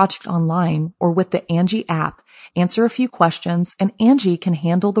them your project online or with the Angie app, answer a few questions, and Angie can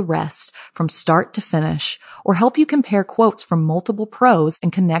handle the rest from start to finish or help you compare quotes from multiple pros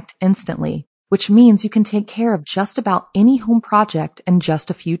and connect instantly, which means you can take care of just about any home project in just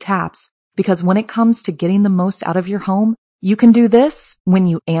a few taps. Because when it comes to getting the most out of your home, you can do this when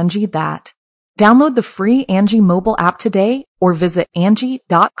you Angie that. Download the free Angie mobile app today or visit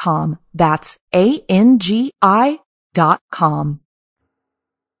Angie.com. That's ANGI.com.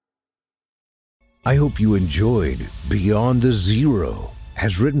 I hope you enjoyed Beyond the Zero,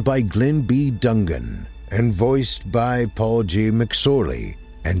 as written by Glenn B. Dungan and voiced by Paul J. McSorley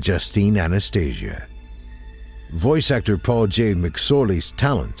and Justine Anastasia. Voice actor Paul J. McSorley's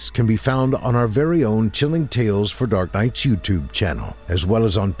talents can be found on our very own Chilling Tales for Dark Nights YouTube channel, as well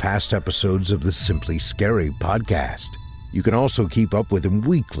as on past episodes of the Simply Scary podcast. You can also keep up with him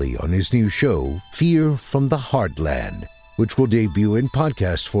weekly on his new show, Fear from the Heartland, which will debut in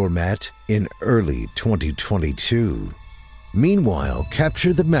podcast format in early 2022. Meanwhile,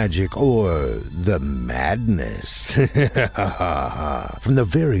 capture the magic or the madness from the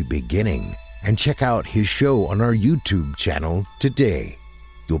very beginning and check out his show on our YouTube channel today.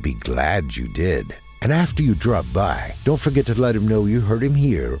 You'll be glad you did. And after you drop by, don't forget to let him know you heard him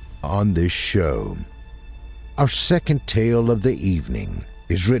here on this show. Our second tale of the evening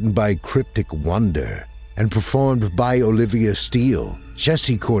is written by Cryptic Wonder and performed by Olivia Steele,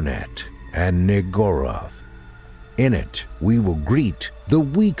 Jesse Cornett, and Nick Goroff. In it, we will greet the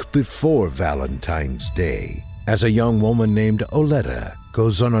week before Valentine's Day as a young woman named Oletta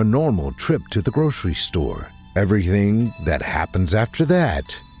goes on a normal trip to the grocery store. Everything that happens after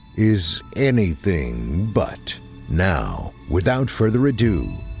that is anything but. Now, without further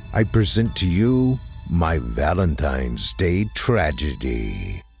ado, I present to you my Valentine's Day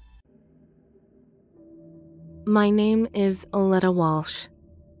tragedy. My name is Oleta Walsh,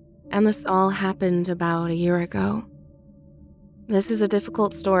 and this all happened about a year ago. This is a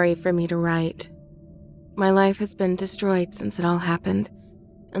difficult story for me to write. My life has been destroyed since it all happened,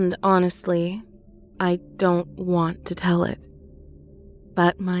 and honestly, I don't want to tell it.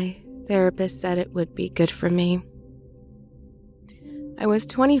 But my therapist said it would be good for me. I was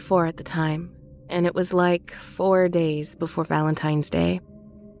 24 at the time, and it was like 4 days before Valentine's Day.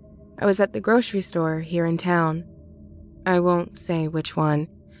 I was at the grocery store here in town. I won't say which one.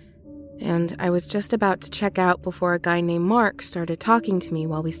 And I was just about to check out before a guy named Mark started talking to me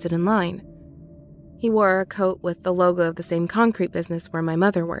while we stood in line. He wore a coat with the logo of the same concrete business where my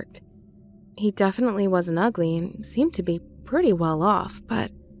mother worked. He definitely wasn't ugly and seemed to be pretty well off, but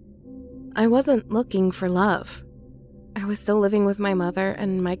I wasn't looking for love. I was still living with my mother,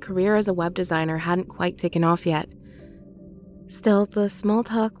 and my career as a web designer hadn't quite taken off yet. Still, the small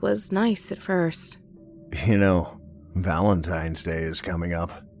talk was nice at first. You know, Valentine's Day is coming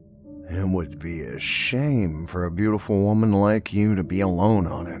up. It would be a shame for a beautiful woman like you to be alone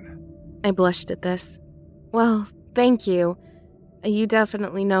on it. I blushed at this. Well, thank you. You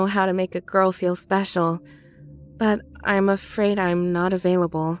definitely know how to make a girl feel special, but I'm afraid I'm not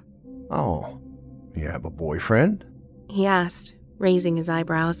available. Oh, you have a boyfriend? He asked, raising his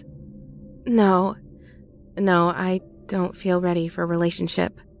eyebrows. No, I don't feel ready for a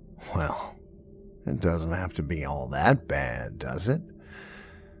relationship. Well, it doesn't have to be all that bad, does it?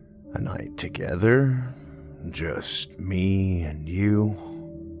 A night together, just me and you,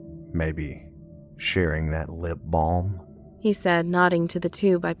 maybe sharing that lip balm, he said, nodding to the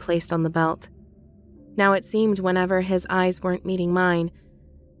tube I placed on the belt. Now it seemed whenever his eyes weren't meeting mine,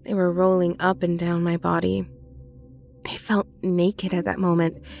 they were rolling up and down my body. I felt naked at that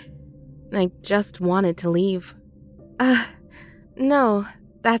moment. I just wanted to leave. No,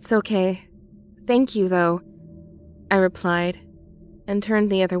 that's okay. Thank you, though, I replied, and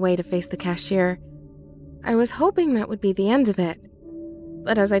turned the other way to face the cashier. I was hoping that would be the end of it.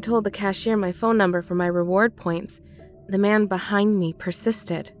 But as I told the cashier my phone number for my reward points, the man behind me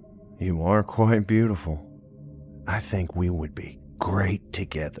persisted. You are quite beautiful. I think we would be great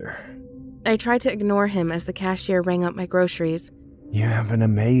together. I tried to ignore him as the cashier rang up my groceries. You have an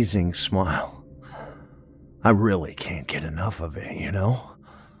amazing smile. I really can't get enough of it, you know?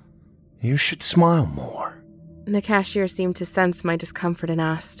 You should smile more. The cashier seemed to sense my discomfort and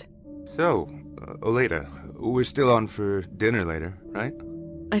asked, So, Oleta, we're still on for dinner later, right?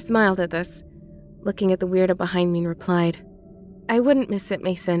 I smiled at this, looking at the weirdo behind me, and replied, I wouldn't miss it,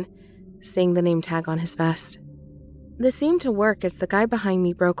 Mason, seeing the name tag on his vest. This seemed to work as the guy behind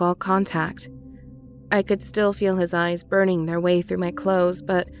me broke all contact. I could still feel his eyes burning their way through my clothes,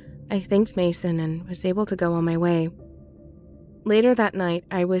 but I thanked Mason and was able to go on my way. Later that night,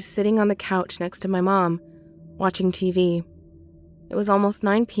 I was sitting on the couch next to my mom, watching TV. It was almost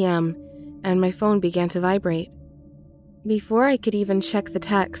 9 p.m., and my phone began to vibrate. Before I could even check the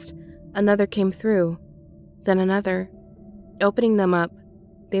text, another came through, then another. Opening them up,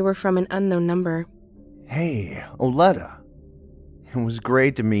 they were from an unknown number. Hey, Oleta. It was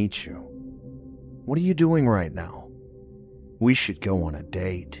great to meet you. What are you doing right now? We should go on a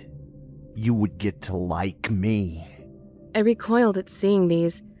date. You would get to like me. I recoiled at seeing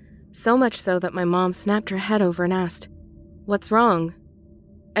these, so much so that my mom snapped her head over and asked, What's wrong?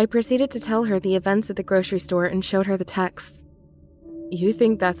 I proceeded to tell her the events at the grocery store and showed her the texts. You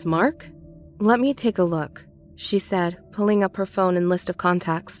think that's Mark? Let me take a look, she said, pulling up her phone and list of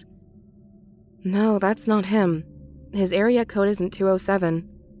contacts. No, that's not him. His area code isn't 207.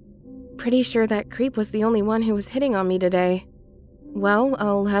 Pretty sure that creep was the only one who was hitting on me today. Well,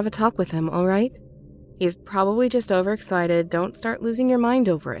 I'll have a talk with him, all right? He's probably just overexcited. Don't start losing your mind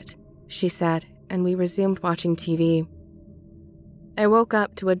over it, she said, and we resumed watching TV. I woke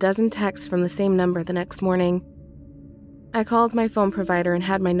up to a dozen texts from the same number the next morning. I called my phone provider and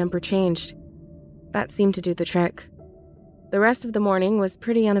had my number changed. That seemed to do the trick. The rest of the morning was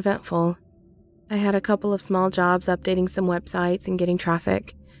pretty uneventful. I had a couple of small jobs updating some websites and getting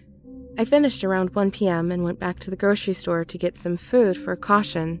traffic. I finished around 1 p.m. and went back to the grocery store to get some food for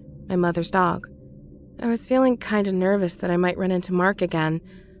Caution, my mother's dog. I was feeling kind of nervous that I might run into Mark again,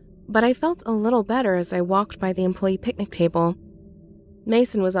 but I felt a little better as I walked by the employee picnic table.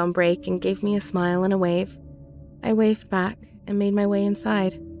 Mason was on break and gave me a smile and a wave. I waved back and made my way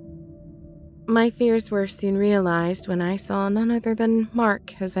inside. My fears were soon realized when I saw none other than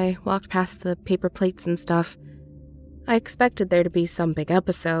Mark as I walked past the paper plates and stuff. I expected there to be some big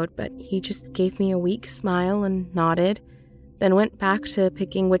episode, but he just gave me a weak smile and nodded, then went back to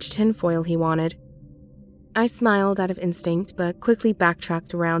picking which tinfoil he wanted. I smiled out of instinct, but quickly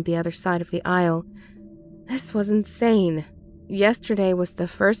backtracked around the other side of the aisle. This was insane. Yesterday was the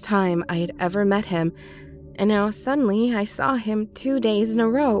first time I had ever met him, and now suddenly I saw him 2 days in a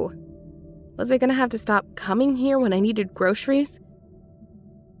row. Was I going to have to stop coming here when I needed groceries?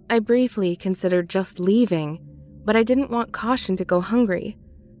 I briefly considered just leaving, but I didn't want Caution to go hungry.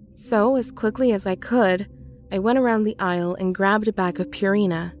 So, as quickly as I could, I went around the aisle and grabbed a bag of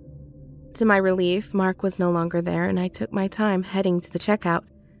Purina. To my relief, Mark was no longer there, and I took my time heading to the checkout,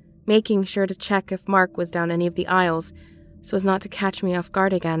 making sure to check if Mark was down any of the aisles, so as not to catch me off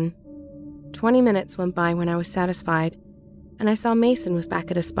guard again. 20 minutes went by when I was satisfied, and I saw Mason was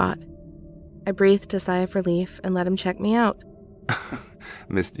back at his spot. I breathed a sigh of relief and let him check me out.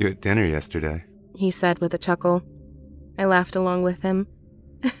 Missed you at dinner yesterday, he said with a chuckle. I laughed along with him.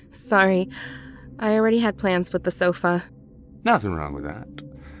 Sorry, I already had plans with the sofa. Nothing wrong with that.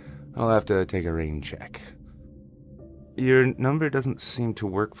 I'll have to take a rain check. Your number doesn't seem to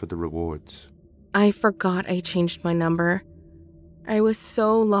work for the rewards. I forgot I changed my number. I was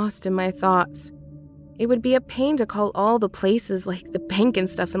so lost in my thoughts. It would be a pain to call all the places like the bank and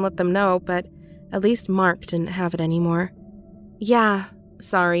stuff and let them know, but at least Mark didn't have it anymore. Yeah,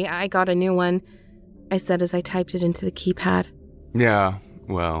 sorry, I got a new one, I said as I typed it into the keypad. Yeah,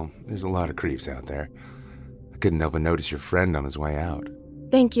 well, there's a lot of creeps out there. I couldn't help but notice your friend on his way out.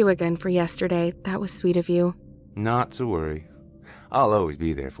 Thank you again for yesterday. That was sweet of you. Not to worry. I'll always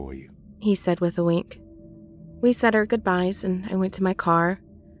be there for you, he said with a wink. We said our goodbyes and I went to my car.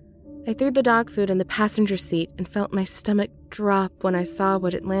 I threw the dog food in the passenger seat and felt my stomach drop when I saw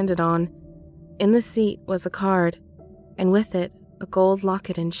what it landed on. In the seat was a card, and with it, a gold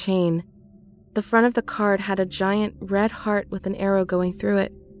locket and chain. The front of the card had a giant red heart with an arrow going through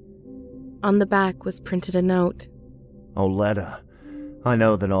it. On the back was printed a note. Oleta, I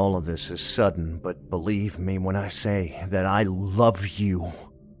know that all of this is sudden, but believe me when I say that I love you.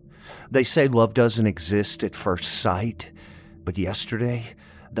 They say love doesn't exist at first sight, but yesterday,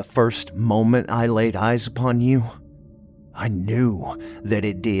 the first moment I laid eyes upon you, I knew that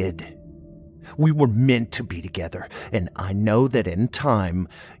it did. We were meant to be together, and I know that in time,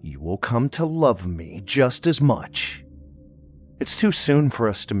 you will come to love me just as much. It's too soon for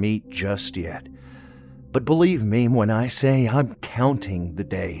us to meet just yet, but believe me when I say I'm counting the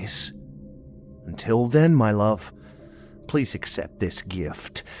days. Until then, my love, please accept this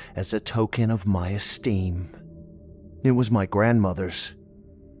gift as a token of my esteem. It was my grandmother's,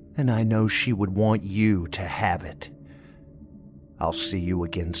 and I know she would want you to have it. I'll see you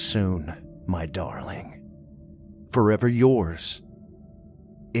again soon, my darling. Forever yours,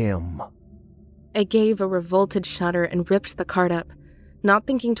 M. I gave a revolted shudder and ripped the card up. Not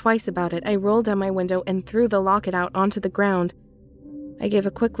thinking twice about it, I rolled down my window and threw the locket out onto the ground. I gave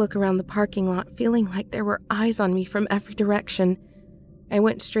a quick look around the parking lot, feeling like there were eyes on me from every direction. I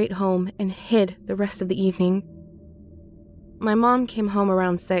went straight home and hid the rest of the evening. My mom came home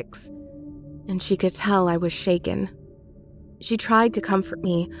around 6, and she could tell I was shaken. She tried to comfort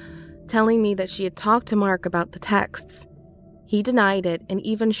me, telling me that she had talked to Mark about the texts. He denied it and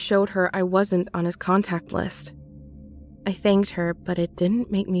even showed her I wasn't on his contact list. I thanked her, but it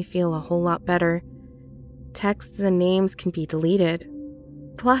didn't make me feel a whole lot better. Texts and names can be deleted.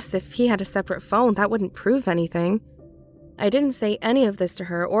 Plus, if he had a separate phone, that wouldn't prove anything. I didn't say any of this to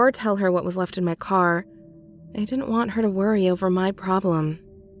her or tell her what was left in my car. I didn't want her to worry over my problem.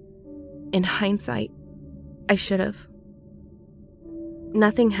 In hindsight, I should have.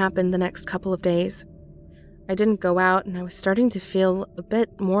 Nothing happened the next couple of days. I didn't go out and I was starting to feel a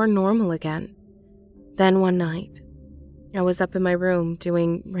bit more normal again. Then one night, I was up in my room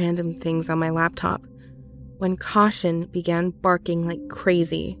doing random things on my laptop when Caution began barking like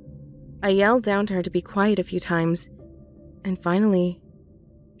crazy. I yelled down to her to be quiet a few times, and finally,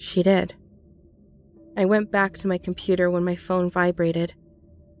 she did. I went back to my computer when my phone vibrated.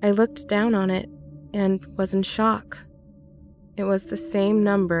 I looked down on it and was in shock. It was the same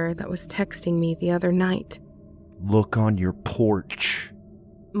number that was texting me the other night. Look on your porch.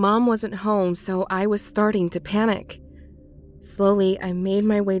 Mom wasn't home, so I was starting to panic. Slowly, I made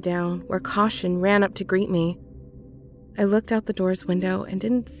my way down where Caution ran up to greet me. I looked out the door's window and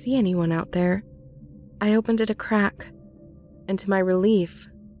didn't see anyone out there. I opened it a crack, and to my relief,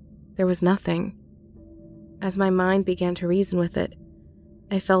 there was nothing. As my mind began to reason with it,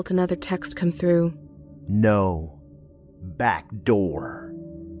 I felt another text come through. No. Back door.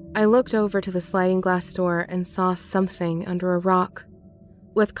 I looked over to the sliding glass door and saw something under a rock.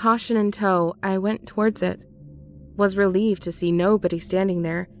 With caution in tow, I went towards it, was relieved to see nobody standing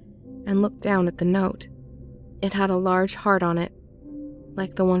there, and looked down at the note. It had a large heart on it,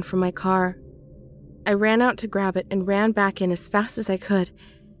 like the one from my car. I ran out to grab it and ran back in as fast as I could,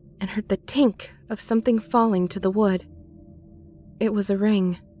 and heard the tink of something falling to the wood. It was a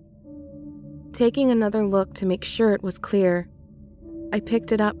ring. Taking another look to make sure it was clear, I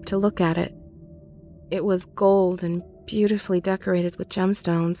picked it up to look at it. It was gold and beautifully decorated with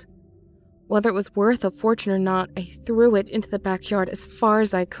gemstones. Whether it was worth a fortune or not, I threw it into the backyard as far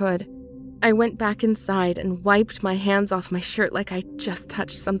as I could. I went back inside and wiped my hands off my shirt like I just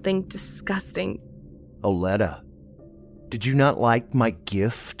touched something disgusting. Oleta, did you not like my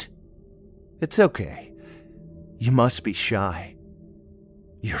gift? It's okay. You must be shy.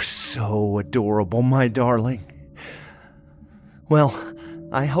 You're so adorable, my darling. Well,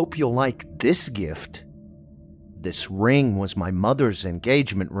 I hope you'll like this gift. This ring was my mother's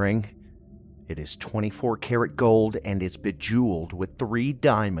engagement ring. It is 24-karat gold and is bejeweled with 3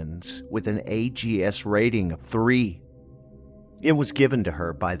 diamonds with an AGS rating of 3. It was given to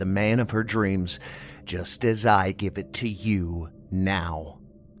her by the man of her dreams, just as I give it to you now.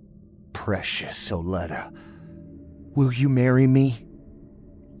 Precious Oleta, will you marry me?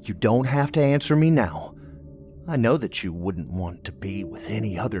 You don't have to answer me now. I know that you wouldn't want to be with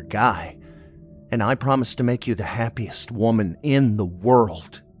any other guy, and I promise to make you the happiest woman in the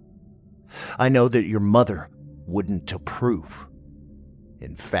world. I know that your mother wouldn't approve.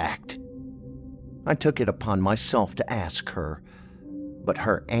 In fact, I took it upon myself to ask her, but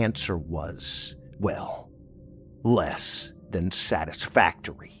her answer was, well, less than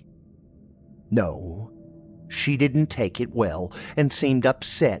satisfactory. No, she didn't take it well and seemed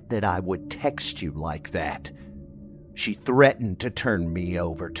upset that I would text you like that. She threatened to turn me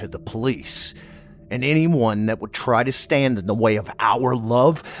over to the police, and anyone that would try to stand in the way of our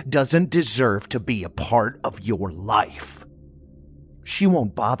love doesn't deserve to be a part of your life. She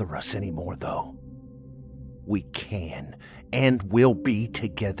won't bother us anymore, though. We can and will be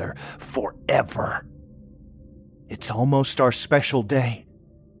together forever. It's almost our special day.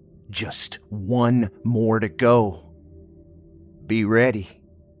 Just one more to go. Be ready.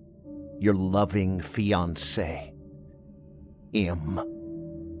 Your loving fiancé, M.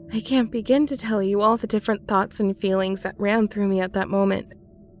 I can't begin to tell you all the different thoughts and feelings that ran through me at that moment.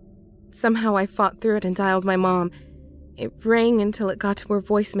 Somehow I fought through it and dialed my mom. It rang until it got to her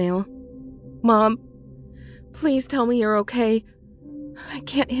voicemail. Mom, please tell me you're okay. I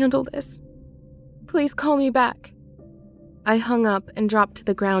can't handle this. Please call me back. I hung up and dropped to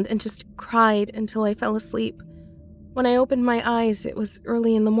the ground and just cried until I fell asleep. When I opened my eyes, it was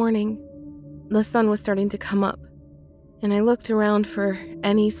early in the morning. The sun was starting to come up, and I looked around for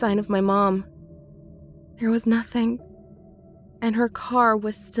any sign of my mom. There was nothing, and her car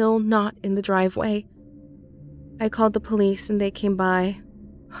was still not in the driveway. I called the police and they came by.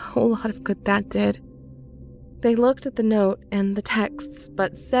 A whole lot of good that did. They looked at the note and the texts,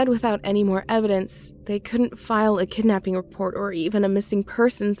 but said without any more evidence they couldn't file a kidnapping report or even a missing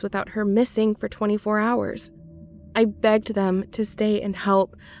persons without her missing for 24 hours. I begged them to stay and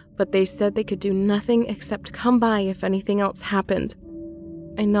help, but they said they could do nothing except come by if anything else happened.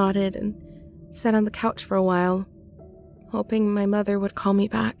 I nodded and sat on the couch for a while, hoping my mother would call me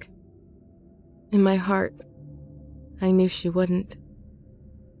back. In my heart, I knew she wouldn't.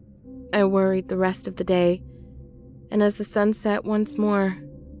 I worried the rest of the day, and as the sun set once more,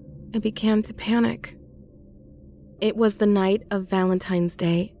 I began to panic. It was the night of Valentine's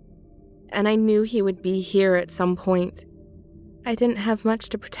Day, and I knew he would be here at some point. I didn't have much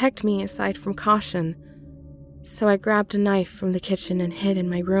to protect me aside from caution, so I grabbed a knife from the kitchen and hid in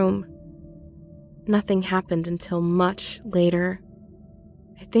my room. Nothing happened until much later.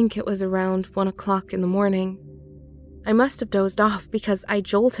 I think it was around 1 o'clock in the morning. I must have dozed off because I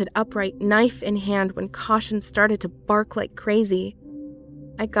jolted upright, knife in hand, when caution started to bark like crazy.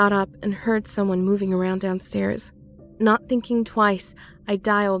 I got up and heard someone moving around downstairs. Not thinking twice, I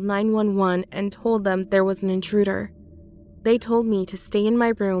dialed 911 and told them there was an intruder. They told me to stay in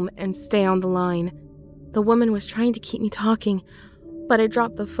my room and stay on the line. The woman was trying to keep me talking, but I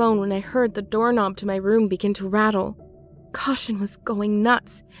dropped the phone when I heard the doorknob to my room begin to rattle. Caution was going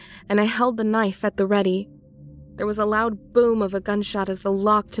nuts, and I held the knife at the ready. There was a loud boom of a gunshot as the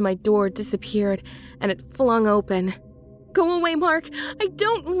lock to my door disappeared, and it flung open. "Go away, Mark! I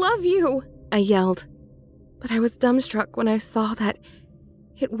don't love you!" I yelled. But I was dumbstruck when I saw that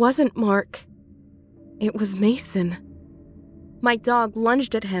it wasn't Mark. It was Mason. My dog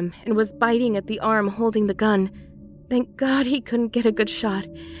lunged at him and was biting at the arm holding the gun. Thank God he couldn't get a good shot,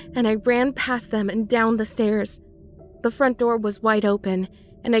 and I ran past them and down the stairs. The front door was wide open,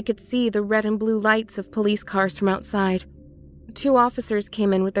 and I could see the red and blue lights of police cars from outside. 2 officers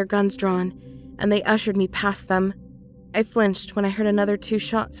came in with their guns drawn, and they ushered me past them. I flinched when I heard another 2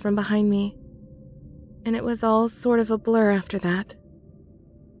 shots from behind me. And it was all sort of a blur after that.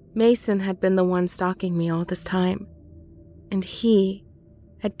 Mason had been the one stalking me all this time, and he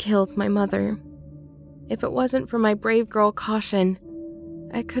had killed my mother. If it wasn't for my brave girl caution,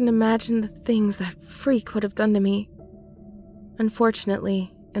 I couldn't imagine the things that freak would have done to me.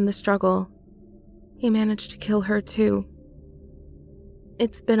 Unfortunately, in the struggle, he managed to kill her too.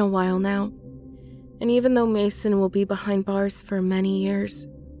 It's been a while now, and even though Mason will be behind bars for many years,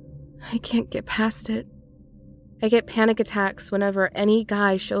 I can't get past it. I get panic attacks whenever any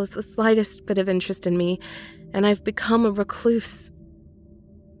guy shows the slightest bit of interest in me, and I've become a recluse.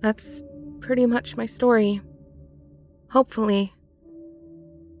 That's pretty much my story. Hopefully,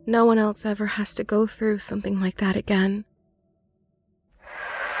 no one else ever has to go through something like that again.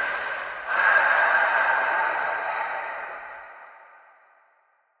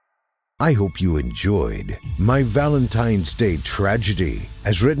 I hope you enjoyed My Valentine's Day Tragedy,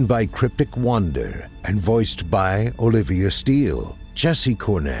 as written by Cryptic Wonder and voiced by Olivia Steele, Jesse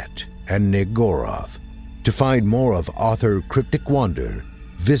Cornett, and Nick Goroff. To find more of author Cryptic Wonder,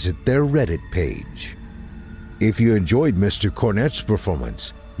 visit their Reddit page. If you enjoyed Mr. Cornett's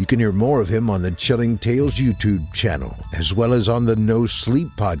performance, you can hear more of him on the Chilling Tales YouTube channel, as well as on the No Sleep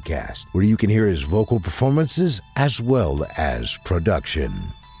podcast, where you can hear his vocal performances as well as production.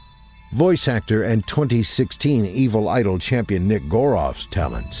 Voice actor and 2016 Evil Idol champion Nick Goroff's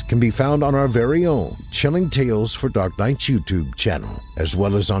talents can be found on our very own Chilling Tales for Dark Nights YouTube channel, as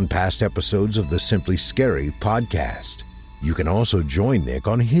well as on past episodes of the Simply Scary podcast. You can also join Nick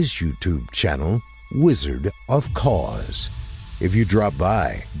on his YouTube channel, Wizard of Cause. If you drop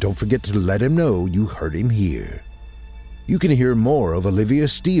by, don't forget to let him know you heard him here. You can hear more of Olivia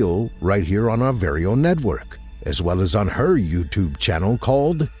Steele right here on our very own network, as well as on her YouTube channel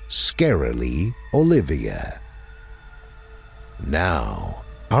called Scarily Olivia. Now,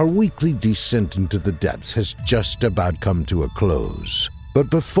 our weekly descent into the depths has just about come to a close.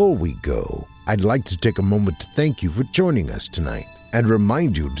 But before we go, I'd like to take a moment to thank you for joining us tonight, and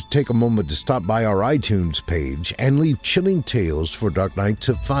remind you to take a moment to stop by our iTunes page and leave Chilling Tales for Dark Nights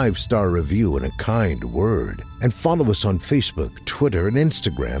a 5-star review and a kind word. And follow us on Facebook, Twitter, and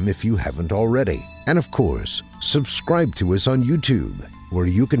Instagram if you haven't already. And of course, subscribe to us on YouTube, where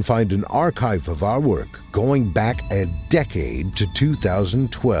you can find an archive of our work going back a decade to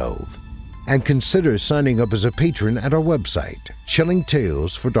 2012. And consider signing up as a patron at our website,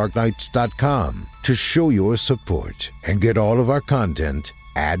 chillingtalesfordarknights.com, to show your support and get all of our content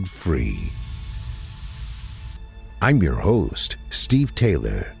ad-free. I'm your host, Steve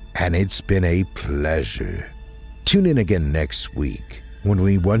Taylor, and it's been a pleasure. Tune in again next week when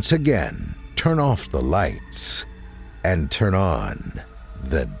we once again turn off the lights and turn on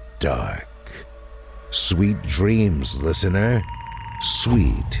the dark. Sweet dreams, listener.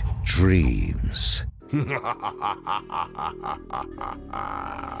 Sweet dreams.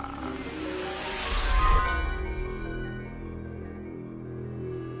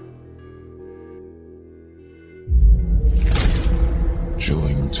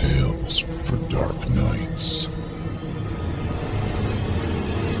 Chilling Tales for Dark Nights.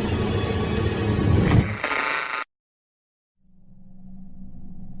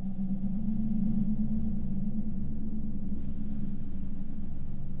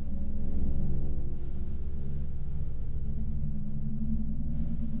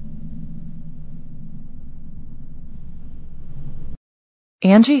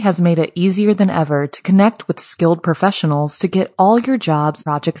 Angie has made it easier than ever to connect with skilled professionals to get all your jobs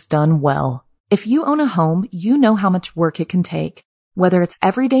projects done well. If you own a home, you know how much work it can take, whether it's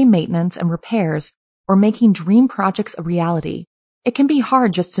everyday maintenance and repairs or making dream projects a reality. It can be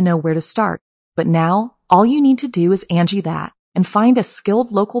hard just to know where to start, but now all you need to do is Angie that and find a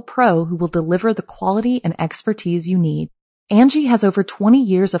skilled local pro who will deliver the quality and expertise you need. Angie has over 20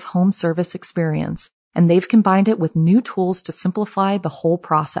 years of home service experience, and they've combined it with new tools to simplify the whole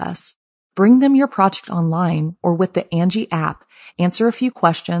process. Bring them your project online or with the Angie app, answer a few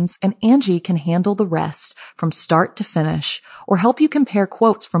questions, and Angie can handle the rest from start to finish, or help you compare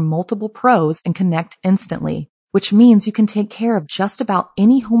quotes from multiple pros and connect instantly, which means you can take care of just about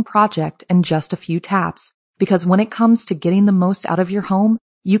any home project in just a few taps. Because when it comes to getting the most out of your home,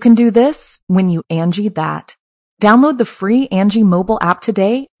 you can do this when you Angie that. Download the free Angie mobile app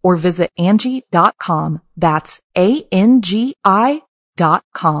today or visit Angie.com. That's ANGI.com.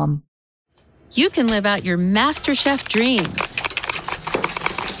 you can live out your MasterChef dreams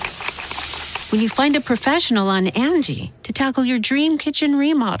when you find a professional on Angie to tackle your dream kitchen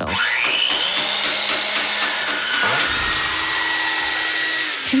remodel.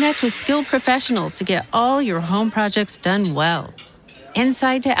 Connect with skilled professionals to get all your home projects done well.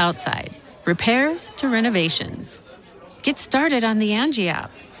 Inside to outside, repairs to renovations. Get started on the Angie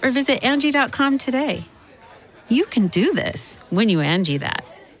app or visit Angie.com today. You can do this when you Angie that.